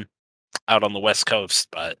him run out on the West Coast.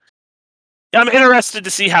 But yeah, I'm interested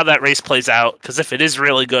to see how that race plays out, because if it is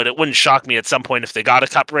really good, it wouldn't shock me at some point if they got a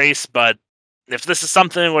cup race. But if this is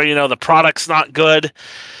something where, the product's not good,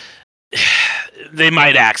 they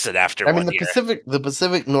might axe it after 1 year. The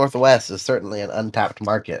Pacific Northwest is certainly an untapped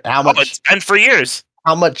market. How much? It's been for years.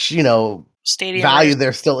 How much, stadium value race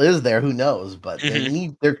there still is there? Who knows? But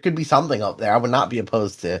there could be something up there. I would not be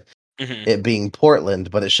opposed to it being Portland,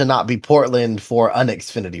 but it should not be Portland for an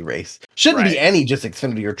Xfinity race. Shouldn't be any just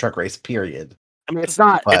Xfinity or truck race. Period. I mean, it's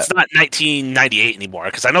not 1998 anymore,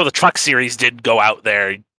 because I know the Truck Series did go out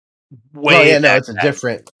there. It's a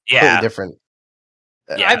different, totally different.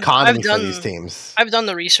 Yeah. economy for these teams. I've done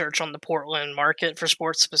the research on the Portland market for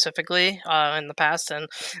sports specifically in the past, and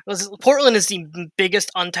Portland is the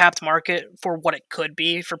biggest untapped market for what it could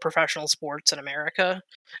be for professional sports in America.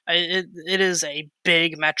 It is a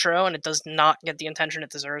big metro, and it does not get the attention it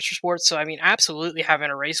deserves for sports. So, I mean, absolutely having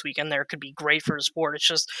a race weekend there could be great for the sport. It's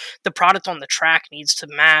just the product on the track needs to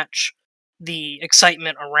match the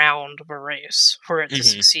excitement around a race for it to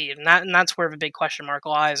succeed, and that's where the big question mark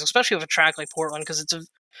lies, especially with a track like Portland, because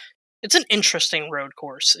it's an interesting road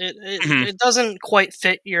course. It doesn't quite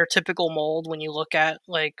fit your typical mold when you look at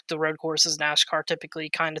like the road courses NASCAR typically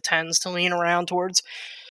kind of tends to lean around towards.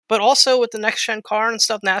 But also with the next gen car and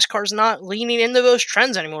stuff, NASCAR's not leaning into those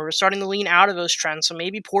trends anymore. We're starting to lean out of those trends. So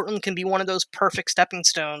maybe Portland can be one of those perfect stepping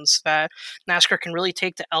stones that NASCAR can really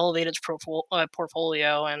take to elevate its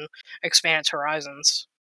portfolio and expand its horizons.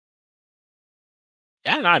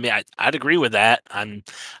 Yeah, no, I mean, I'd agree with that. I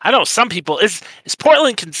know some people is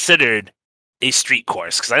Portland considered a street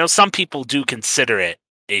course? Because I know some people do consider it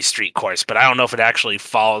a street course, but I don't know if it actually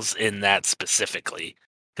falls in that specifically.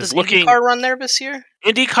 Because Does looking, IndyCar run there this year?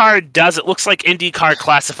 IndyCar does. It looks like IndyCar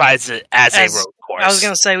classifies it as a road course. I was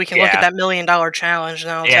going to say, we can look at that $1 million challenge,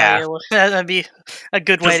 and I'll tell you that'd be a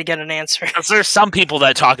good way to get an answer. Because there's some people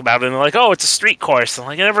that talk about it and they're like, "Oh, it's a street course." And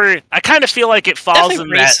like, I kind of feel like it falls Definitely in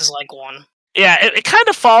races that. like one. Yeah, it kind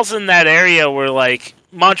of falls in that area where like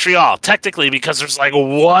Montreal, technically, because there's like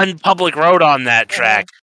one public road on that track.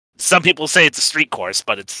 Some people say it's a street course,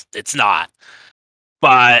 but it's not.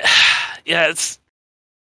 But yeah, it's.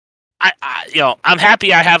 I'm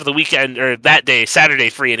happy I have the weekend or that day, Saturday,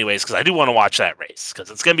 free anyways, because I do want to watch that race because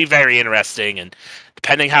it's going to be very interesting. And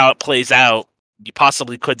depending how it plays out, you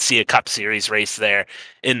possibly could see a Cup Series race there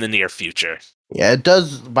in the near future. Yeah, it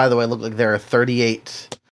does, by the way, look like there are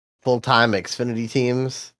 38 full-time Xfinity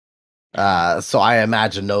teams. So I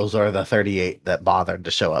imagine those are the 38 that bothered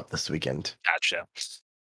to show up this weekend. Gotcha.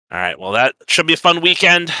 All right, well, that should be a fun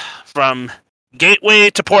weekend from Gateway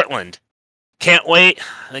to Portland. Can't wait.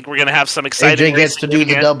 I think we're going to have some exciting AJ gets to do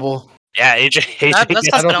the double. Yeah, AJ That's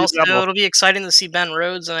something else. double. It'll be exciting to see Ben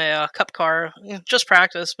Rhodes in a Cup car. Just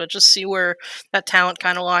practice, but just see where that talent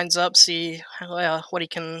kind of lines up. See what he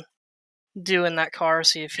can do in that car.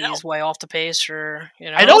 See if he's way off the pace, or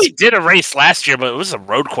I know he did a race last year, but it was a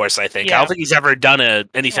road course. I think. Yeah. I don't think he's ever done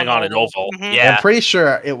anything on an oval. Mm-hmm. Yeah, I'm pretty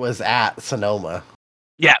sure it was at Sonoma.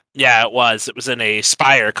 Yeah, it was. It was in a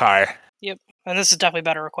Spire car. Yep, and this is definitely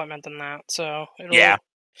better equipment than that. So yeah.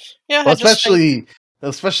 Well, especially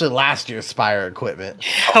last year's Spire equipment.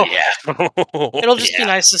 Oh yeah. It'll just be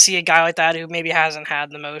nice to see a guy like that who maybe hasn't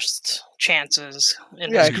had the most chances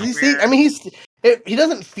in his career. He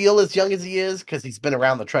doesn't feel as young as he is because he's been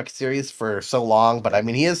around the Truck Series for so long. But I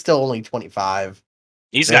mean, he is still only 25.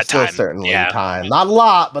 He's got time. Certainly time. Not a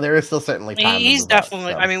lot, but there is still certainly time. He's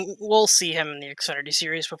definitely. I mean, we'll see him in the Xfinity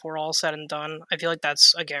Series before all said and done. I feel like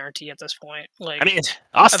that's a guarantee at this point. Like, I mean,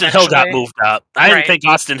 Austin Hill got moved up. I didn't think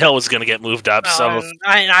Austin Hill was going to get moved up. So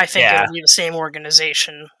I think it'll be the same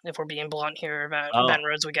organization. If we're being blunt here, that Ben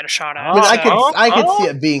Rhodes would get a shot at. I could see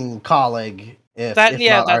it being Colleague. It's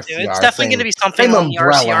definitely going to be something on the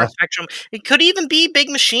RCR spectrum. It could even be Big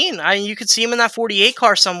Machine. I mean, you could see him in that 48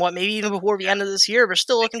 car somewhat, maybe even before the end of this year. We're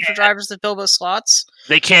still looking for drivers to fill those slots.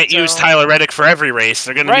 They can't use Tyler Reddick for every race.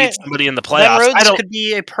 They're going to need somebody in the playoffs. Ben Rhodes could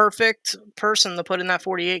be a perfect person to put in that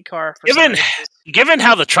 48 car. Given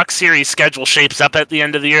how the Truck Series schedule shapes up at the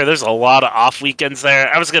end of the year, there's a lot of off weekends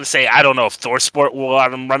there. I was going to say, I don't know if ThorSport will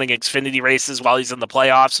have him running Xfinity races while he's in the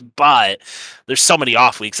playoffs, but there's so many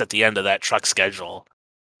off weeks at the end of that truck schedule.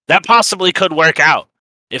 That possibly could work out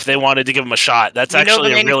if they wanted to give him a shot. That's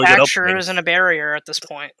actually a really good opening. Manufacturer isn't a barrier at this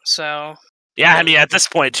point, so... Yeah, I mean, at this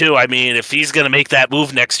point, too, I mean, if he's going to make that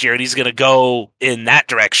move next year and he's going to go in that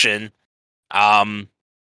direction,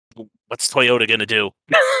 what's Toyota going to do?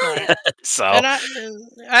 So, and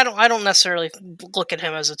I don't necessarily look at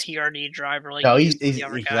him as a TRD driver. Like, no,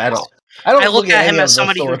 I look at him as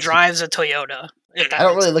somebody who drives a Toyota. I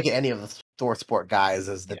don't really look at any of the ThorSport guys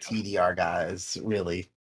as the TDR guys, really.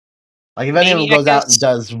 Like, if any of them goes out and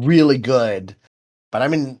does really good, but I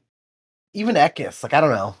mean, even Eckes, like, I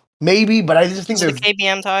don't know. Maybe, but I just think there's the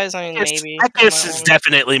KBM ties. I mean, maybe Eckes is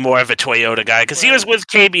definitely more of a Toyota guy because he was with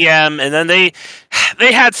KBM, and then they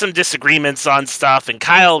had some disagreements on stuff, and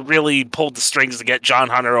Kyle really pulled the strings to get John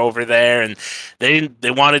Hunter over there, and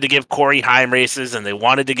they wanted to give Corey Heim races, and they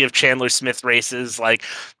wanted to give Chandler Smith races. Like,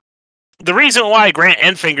 the reason why Grant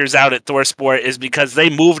Enfinger's out at ThorSport is because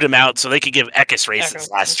they moved him out so they could give Eckes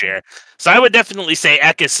races last year. So I would definitely say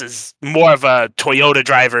Eckes is more of a Toyota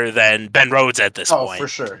driver than Ben Rhodes at this point. Oh, for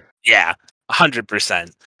sure. Yeah,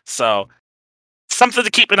 100%. So something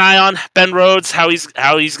to keep an eye on. Ben Rhodes, how he's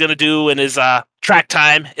going to do in his track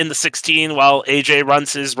time in the 16 while AJ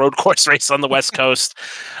runs his road course race on the West Coast.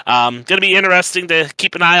 Going to be interesting to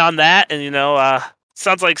keep an eye on that. And,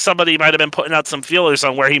 sounds like somebody might have been putting out some feelers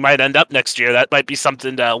on where he might end up next year. That might be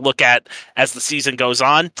something to look at as the season goes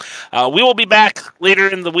on. We will be back later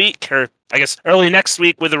in the week, or I guess early next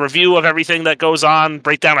week, with a review of everything that goes on,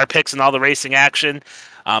 break down our picks and all the racing action.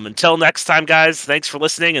 Until next time, guys, thanks for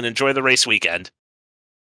listening and enjoy the race weekend.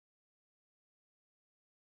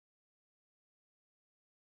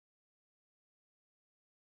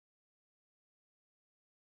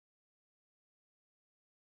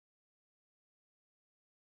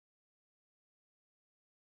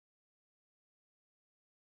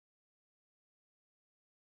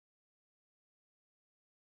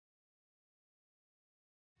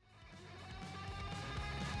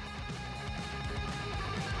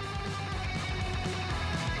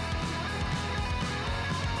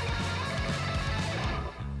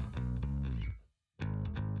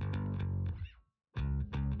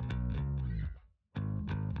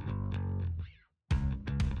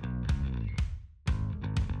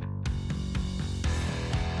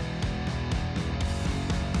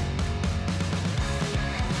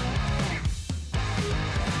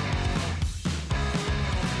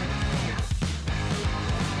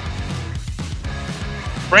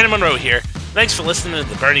 Brandon Monroe here. Thanks for listening to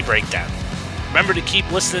the Bernie Breakdown. Remember to keep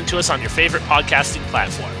listening to us on your favorite podcasting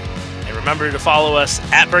platform. And remember to follow us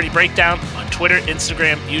at Bernie Breakdown on Twitter,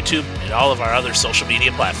 Instagram, YouTube, and all of our other social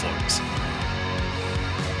media platforms.